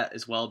sell that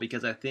as well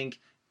because I think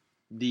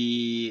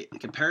the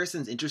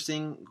comparison's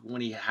interesting.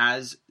 When he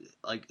has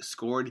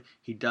scored,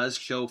 he does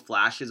show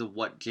flashes of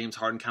what James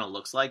Harden kind of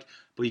looks like.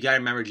 But you gotta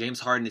remember, James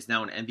Harden is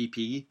now an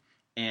MVP,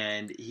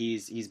 and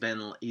he's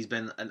been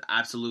an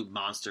absolute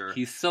monster.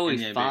 He's so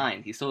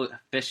refined. He's so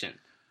efficient.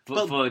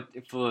 For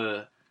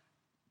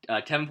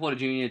Kevin Porter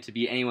Jr. to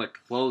be anywhere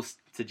close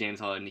to James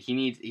Harden, he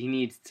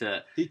needs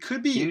to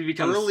become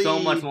so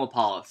much more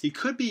polished. He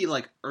could be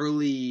like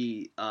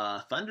early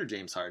Thunder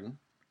James Harden.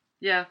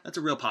 Yeah, that's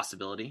a real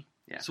possibility.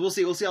 Yeah. So we'll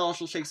see how it all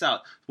shakes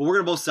out. But we're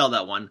gonna both sell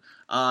that one.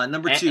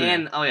 Number 2.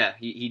 And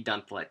he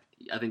dunked like,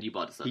 I think you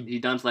bought this up.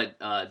 He dunks like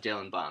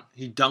Jaylen Brown.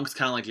 He dunks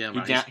kind of like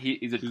Jaylen Brown.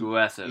 He's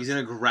aggressive. He's an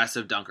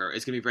aggressive dunker.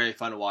 It's gonna be very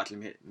fun to watch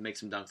him make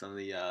some dunks on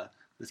the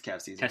this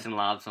Cavs season. Catching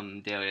lobs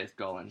from Darius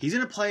Garland. He's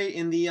gonna play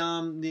in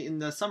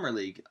the summer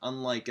league,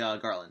 unlike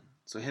Garland.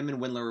 So him and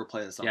Windler will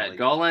play in the summer league. Yeah,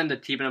 Garland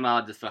keeping him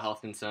out just for health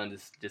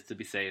concerns, just to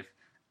be safe.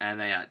 And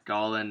then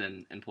Garland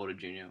and Porter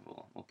Jr.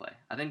 will play.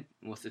 I think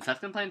is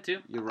Sexton playing too?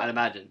 You're right. I'd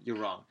imagine. You're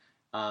wrong.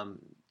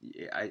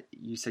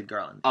 You said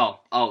Garland.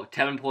 Oh,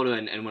 Kevin Porter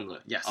and Windler.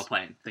 Yes. Are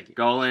playing. Thank you.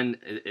 Garland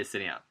is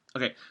sitting out.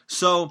 Okay,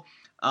 so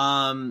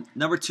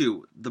number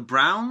 2, the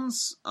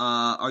Browns.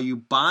 Are you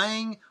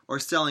buying or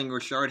selling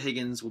Rashard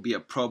Higgins will be a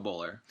Pro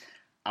Bowler?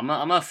 I'm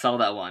gonna sell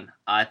that one.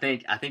 I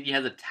think he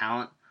has a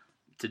talent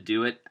to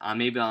do it.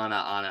 Maybe on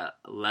a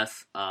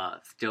less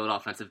skilled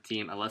offensive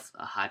team, a less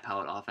high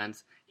powered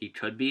offense, he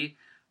could be.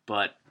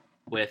 But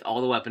with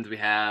all the weapons we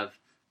have,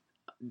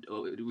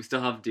 we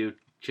still have Duke,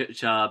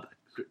 Chubb,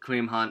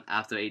 Kareem Hunt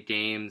after 8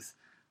 games,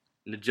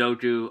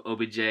 Njoku,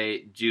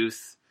 OBJ,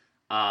 Juice,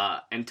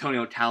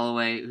 Antonio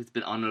Callaway, who's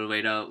been under the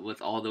radar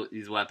with all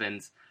these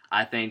weapons.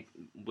 I think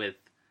with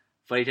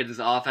Freddie Kitchens'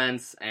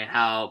 offense and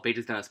how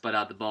Baker's going to spread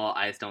out the ball,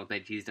 I just don't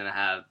think he's going to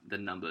have the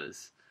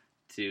numbers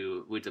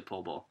to reach a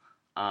Pro Bowl.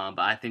 But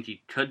I think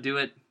he could do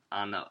it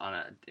in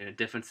a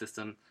different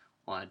system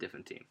on a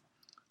different team.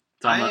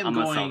 So I'm going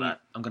to sell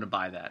that. I'm going to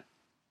buy that.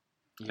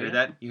 You hear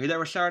that? You hear that,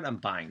 Rashard? I'm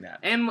buying that.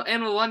 And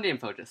we're one game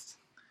focused.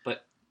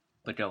 But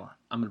go on.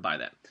 I'm going to buy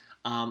that.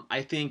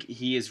 I think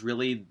he is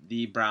really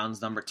the Browns'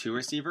 number 2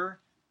 receiver,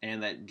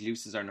 and that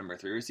Juice is our number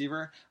 3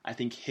 receiver. I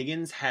think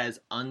Higgins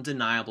has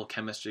undeniable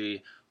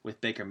chemistry with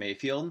Baker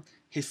Mayfield.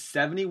 His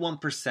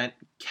 71%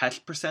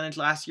 catch percentage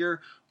last year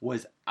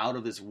was out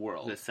of this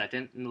world. The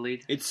second in the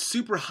league? It's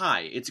super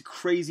high. It's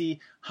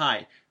crazy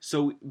high.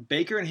 So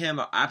Baker and him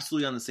are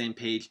absolutely on the same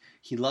page.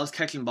 He loves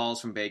catching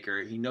balls from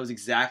Baker. He knows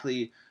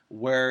exactly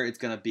where it's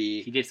going to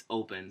be. He gets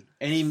open.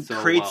 And he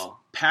creates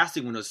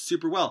passing windows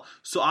super well.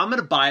 So I'm going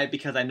to buy it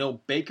because I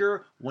know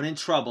Baker, when in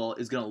trouble,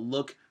 is going to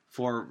look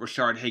for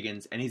Rashard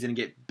Higgins, and he's going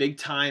to get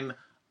big-time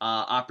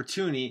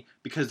opportunity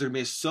because there's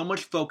going to be so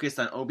much focus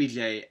on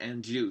OBJ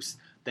and Juice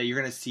that you're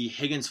going to see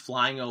Higgins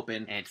flying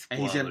open, and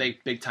he's going to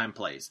make big-time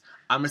plays.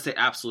 I'm going to say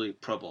absolutely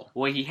Pro Bowl.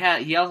 Well, he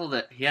has all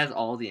the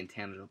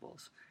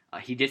intangibles.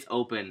 He gets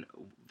open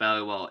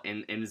very well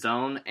in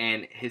zone,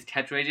 and his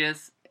catch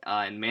radius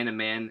in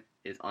man-to-man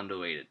is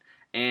underrated.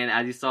 And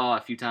as you saw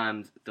a few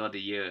times throughout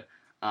the year,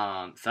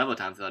 several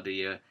times throughout the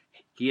year,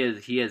 he has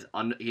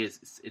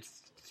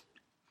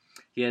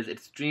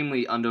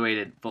extremely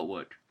underrated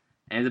footwork,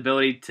 and his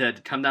ability to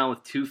come down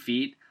with 2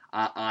 feet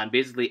on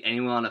basically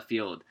anyone on the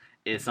field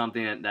is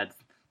something that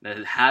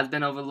has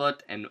been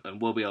overlooked and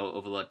will be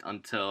overlooked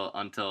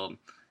until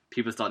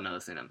people start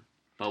noticing him.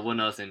 But we're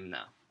noticing him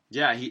now.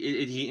 Yeah,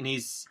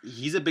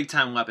 he's a big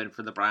time weapon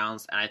for the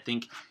Browns, and I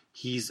think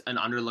he's an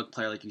underlooked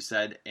player, like you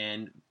said,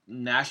 and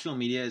national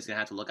media is gonna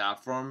have to look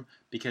out for him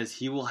because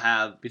he will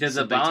have the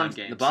Browns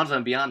are going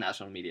to be on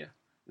national media.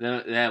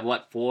 They have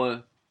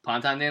 4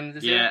 primetime games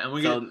this year? Yeah, and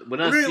we're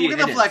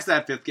gonna flex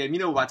that 5th game. You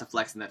know we're about to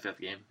flex in that 5th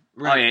game.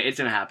 It's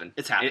gonna happen.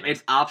 It's happening.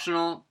 It's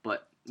optional,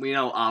 but we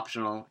know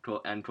optional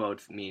end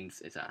quotes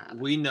means it's gonna happen.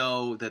 We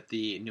know that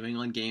the New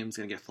England game is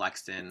gonna get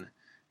flexed in.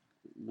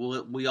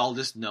 We all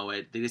just know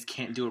it. They just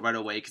can't do it right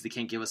away because they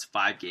can't give us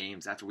 5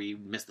 games after we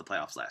missed the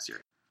playoffs last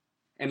year.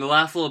 And the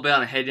last little bit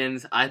on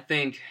Higgins, I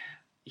think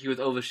he was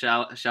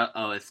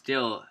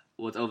still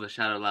was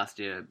overshadowed last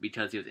year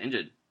because he was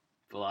injured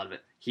for a lot of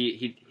it.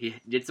 He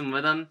did some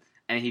rhythm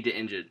and he get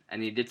injured,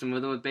 and he did some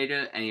rhythm with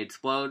Baker and he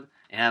explode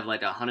and have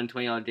like a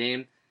 120-yard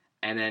game,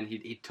 and then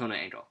he turned an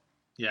ankle.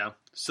 Yeah.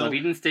 So if he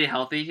didn't stay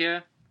healthy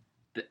here,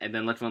 and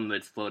then let him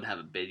explode and have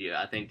a big year,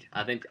 I think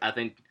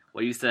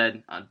what you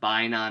said on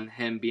buying on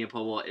him being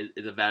Pro Bowl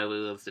is a very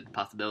realistic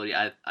possibility.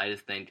 I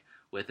just think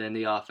within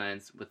the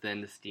offense,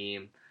 within the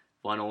scheme,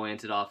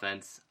 run-oriented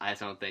offense, I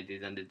just don't think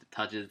he's under the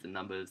touches, the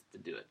numbers to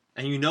do it.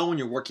 And you know when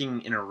you're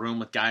working in a room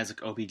with guys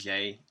like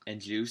OBJ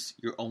and Juice,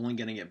 you're only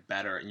going to get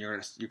better, and you're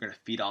gonna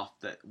feed off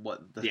the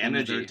things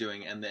energy they're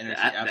doing and the energy.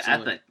 The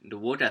ethic, the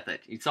work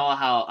ethic. You saw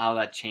how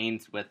that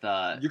changed with.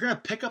 You're gonna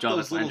pick up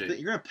those little.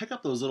 You're gonna pick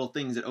up those little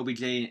things that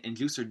OBJ and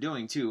Juice are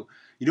doing too.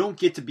 You don't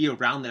get to be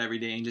around that every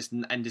day and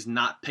just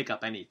not pick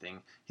up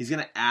anything. He's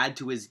gonna add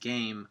to his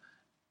game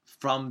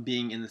from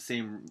being in the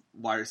same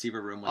wide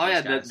receiver room with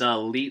those guys. The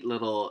elite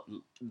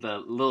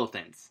little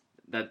things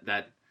that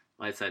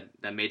like I said,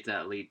 that made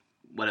that elite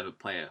whatever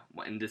player,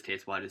 in this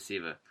case wide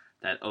receiver,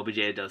 that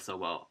OBJ does so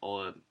well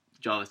or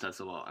Jarvis does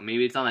so well. And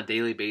maybe it's on a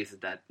daily basis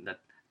that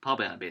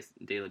probably on a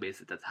daily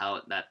basis that's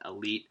how that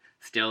elite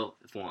still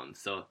forms.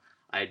 So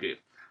I agree.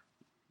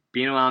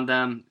 Being around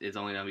them is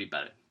only gonna be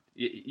better.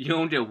 You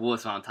don't get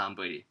worse around Tom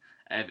Brady.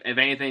 If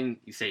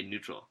anything, you say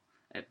neutral.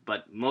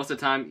 But most of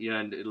the time, you're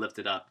going to lift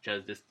it up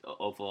because just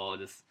overall,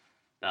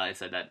 I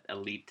said that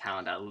elite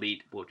talent, that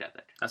elite work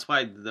ethic. That's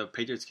why the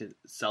Patriots can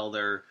sell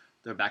their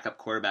backup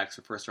quarterbacks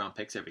for first-round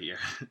picks every year.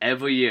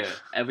 Every year.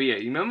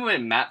 You remember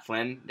when Matt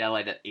Flynn got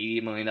like that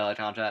 $80 million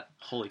contract?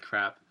 Holy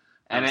crap.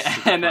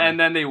 And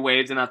then they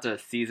waived him after a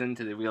season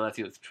because they realized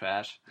he was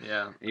trash.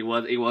 Yeah. He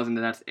wasn't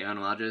the next Aaron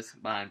Rodgers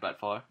behind Brett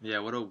Favre. Yeah,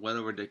 what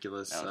a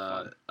ridiculous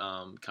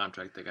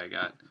contract that guy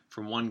got.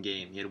 From one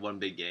game. He had one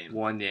big game.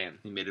 One game.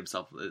 He made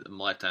himself a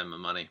lifetime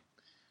of money.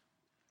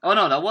 Oh,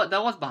 no, that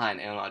was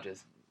behind Aaron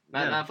Rodgers.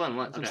 Matt Flynn.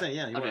 That's what I'm saying,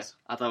 yeah, he was.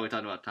 I thought we were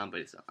talking about Tom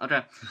Brady. So.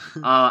 Okay.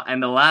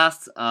 And the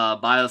last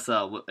buy or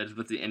sell is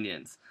with the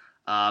Indians.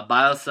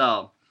 Buy or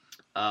sell,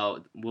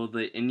 will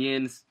the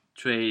Indians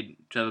trade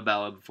Trevor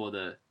Bauer before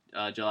the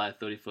July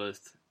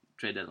 31st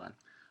trade deadline?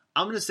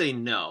 I'm going to say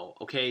no,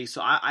 okay?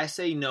 So I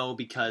say no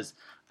because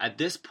at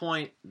this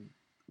point,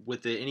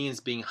 with the Indians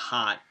being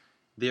hot,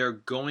 they're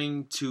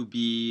going to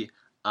be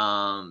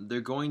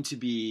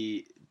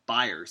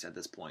buyers at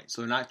this point.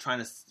 So they're not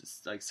trying to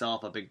like sell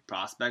off a big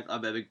prospect, a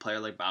big player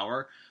like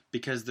Bauer,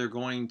 because they're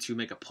going to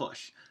make a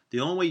push.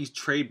 The only way you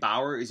trade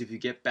Bauer is if you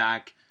get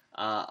back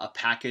a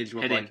package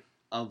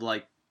of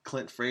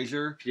Clint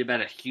Frazier. You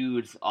bet a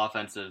huge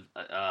offensive.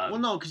 Well,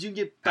 no, because you can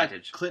get back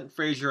Clint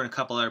Frazier and a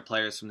couple other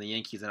players from the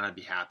Yankees, and I'd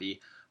be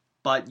happy.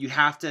 But you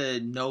have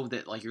to know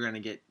that you're going to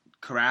get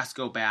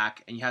Carrasco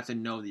back, and you have to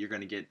know that you're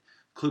going to get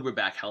Kluber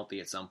back healthy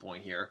at some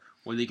point here,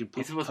 where they can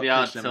He's supposed to be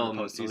out until at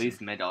postseason.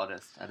 least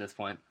mid-August at this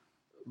point.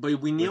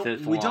 But we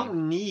his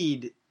don't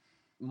need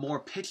more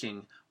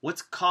pitching.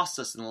 What's cost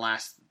us in the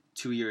last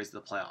 2 years of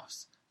the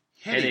playoffs?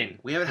 Hitting.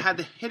 We haven't had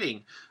the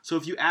hitting. So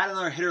if you add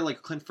another hitter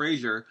like Clint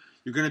Frazier,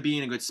 you're going to be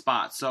in a good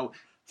spot. So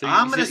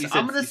I'm going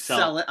to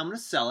sell it. I'm going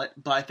to sell it,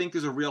 but I think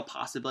there's a real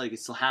possibility it could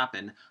still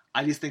happen.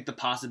 I just think the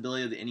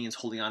possibility of the Indians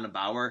holding on to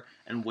Bauer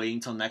and waiting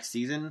until next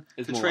season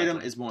to trade him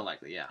is more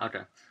likely. Yeah.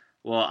 Okay.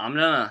 Well, I'm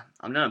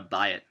gonna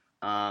buy it.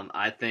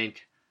 I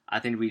think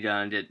we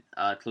did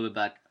Kluber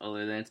back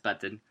earlier than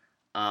expected.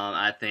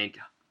 I'm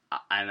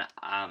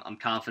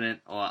confident,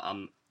 or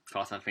I'm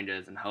crossing my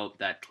fingers and hope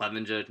that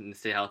Clevenger can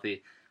stay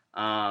healthy.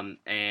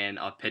 And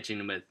our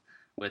pitching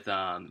with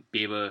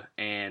Bieber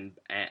and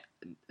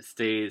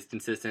stays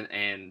consistent,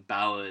 and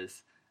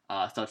Bowers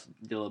starts to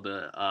get a little bit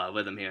of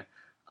rhythm here.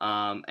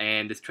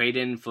 And just trade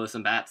in for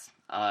some bats.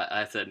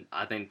 I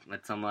think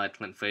like someone like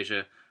Clint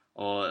Frazier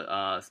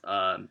or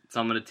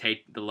someone to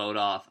take the load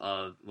off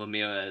of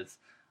Ramirez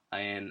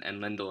and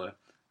Lindor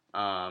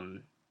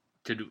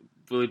to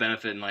really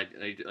benefit and like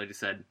you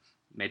said,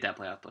 make that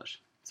playoff push.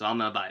 So I'm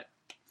gonna buy it.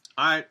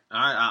 All right.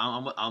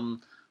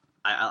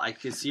 I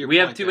can see your. We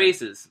point have two there.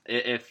 aces.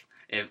 If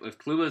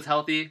Kluber is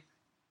healthy,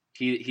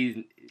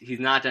 he's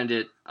not gonna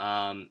get.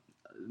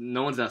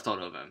 No one's gonna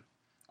start over him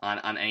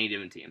on any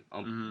given team,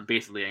 on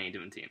basically any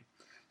given team.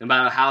 No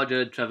matter how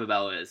good Trevor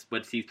Bauer is,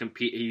 but he's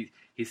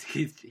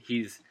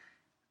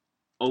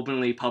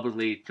openly,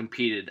 publicly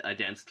competed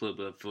against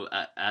Kluber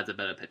as a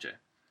better pitcher.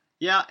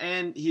 Yeah,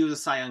 and he was a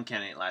Cy Young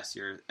candidate last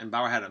year, and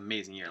Bauer had an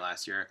amazing year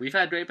last year. We've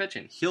had great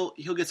pitching. He'll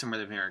get some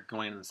rhythm here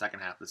going into the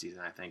second half of the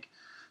season, I think.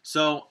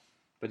 So,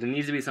 but there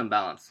needs to be some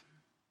balance.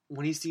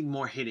 When you see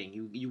more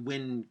hitting, you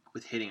win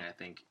with hitting. I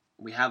think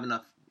we have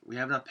enough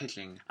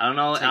pitching. I don't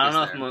know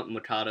if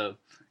Mercado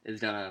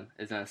is gonna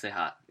stay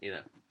hot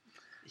either.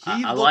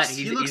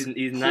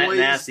 He's not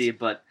nasty,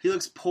 but he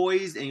looks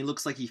poised and he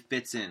looks like he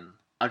fits in.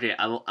 Okay,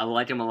 I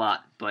like him a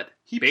lot, but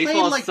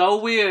baseball is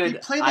so weird. He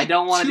played I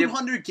don't want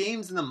 200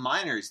 games in the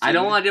minors. Dude. I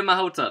don't want to give my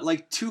hopes up.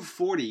 Like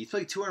 240. He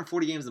played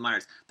 240 games in the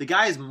minors. The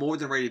guy is more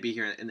than ready to be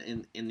here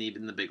in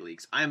the big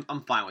leagues. I'm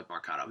fine with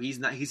Mercado. He's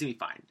gonna be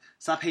fine.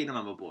 Stop hating him,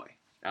 I'm a boy.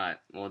 All right.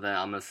 Well, then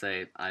I'm gonna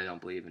say I don't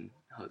believe in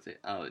Jose.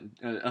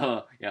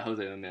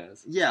 Jose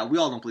Ramirez. Yeah, we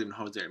all don't believe in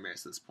Jose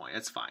Ramirez at this point.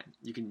 That's fine.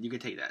 You can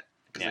take that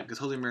because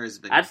Jose Ramirez has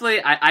been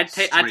actually I'd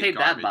take garbage.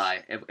 that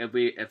buy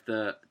if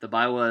the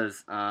buy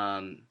was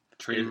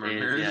trading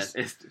Ramirez.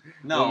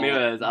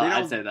 Ramirez.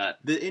 I'd say that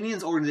the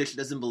Indians organization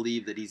doesn't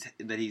believe that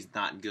he's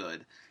not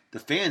good. The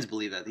fans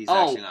believe that he's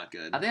actually not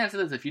good. I think I've said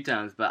this a few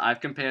times, but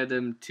I've compared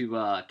them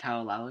to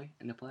Kyle Lowry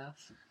in the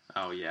playoffs.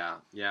 Oh yeah.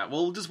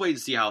 Well, we'll just wait to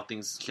see how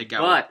things shake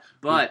out.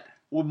 But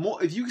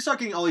if you start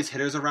getting all these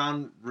hitters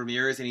around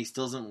Ramirez and he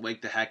still doesn't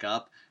wake the heck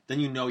up, then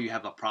you know you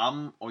have a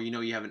problem, or you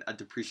know you have a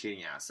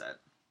depreciating asset.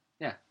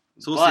 Yeah.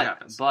 So we'll see what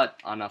happens.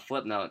 But on a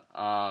flip note,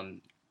 hot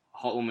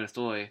woman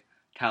story,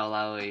 Kyle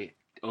Lowry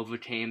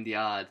overcame the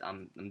odds.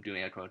 I'm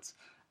doing air quotes,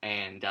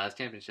 and got his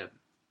championship.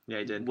 Yeah,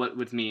 he did.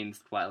 Which means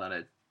Kawhi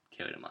Leonard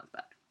carried him on his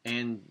back.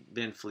 And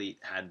Van Fleet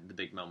had the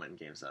big moment in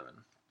Game 7.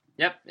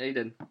 Yep, yeah, he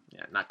did.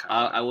 Yeah, not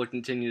Kyle. I will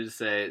continue to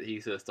say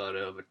he should have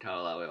started over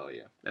Kyle Lowry all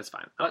year. That's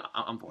fine.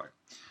 I'm for it.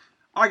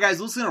 All right, guys,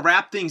 we're just going to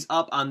wrap things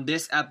up on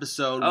this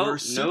episode. We're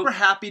super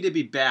happy to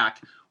be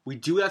back. We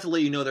do have to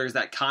let you know there's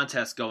that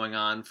contest going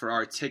on for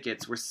our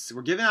tickets.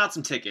 We're giving out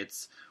some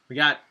tickets. We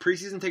got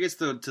preseason tickets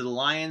to the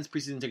Lions,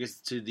 preseason tickets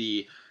to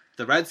the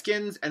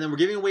Redskins, and then we're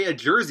giving away a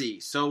jersey.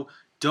 So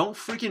don't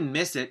freaking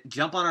miss it.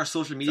 Jump on our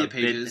social media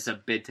pages. It's a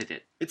big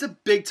ticket. It's a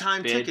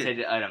big-time ticket. Big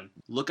ticket item.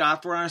 Look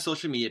out for it on our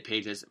social media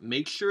pages.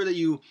 Make sure that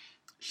you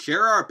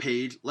share our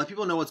page. Let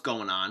people know what's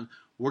going on.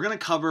 We're going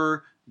to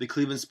cover the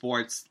Cleveland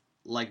sports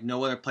like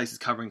no other place is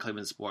covering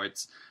Cleveland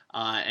sports.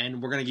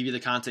 And we're going to give you the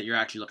content you're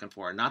actually looking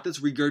for. Not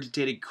this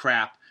regurgitated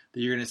crap that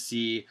you're going to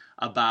see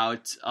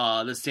about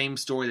the same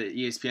story that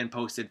ESPN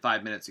posted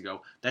 5 minutes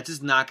ago. That's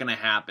just not going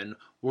to happen.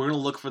 We're going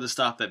to look for the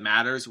stuff that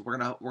matters. We're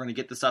going to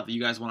get the stuff that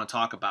you guys want to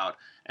talk about,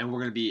 and we're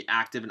going to be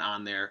active and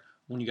on there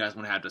when you guys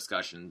want to have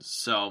discussions.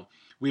 So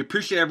we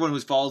appreciate everyone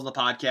who's follows the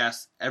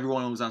podcast,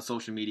 everyone who's on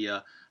social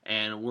media,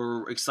 and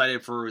we're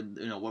excited for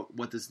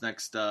what this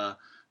next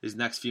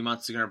few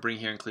months are going to bring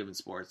here in Cleveland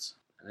sports.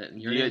 Do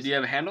you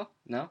have a handle?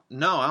 No,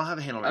 I don't have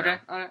a handle right now.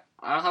 Okay, all right.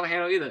 I don't have a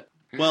handle either.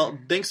 Well,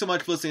 thanks so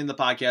much for listening to the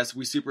podcast.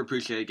 We super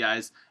appreciate it,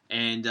 guys.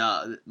 And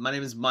my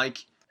name is Mike.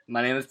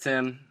 My name is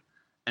Tim.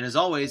 And as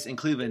always, in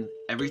Cleveland,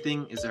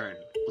 everything is earned.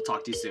 We'll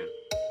talk to you soon.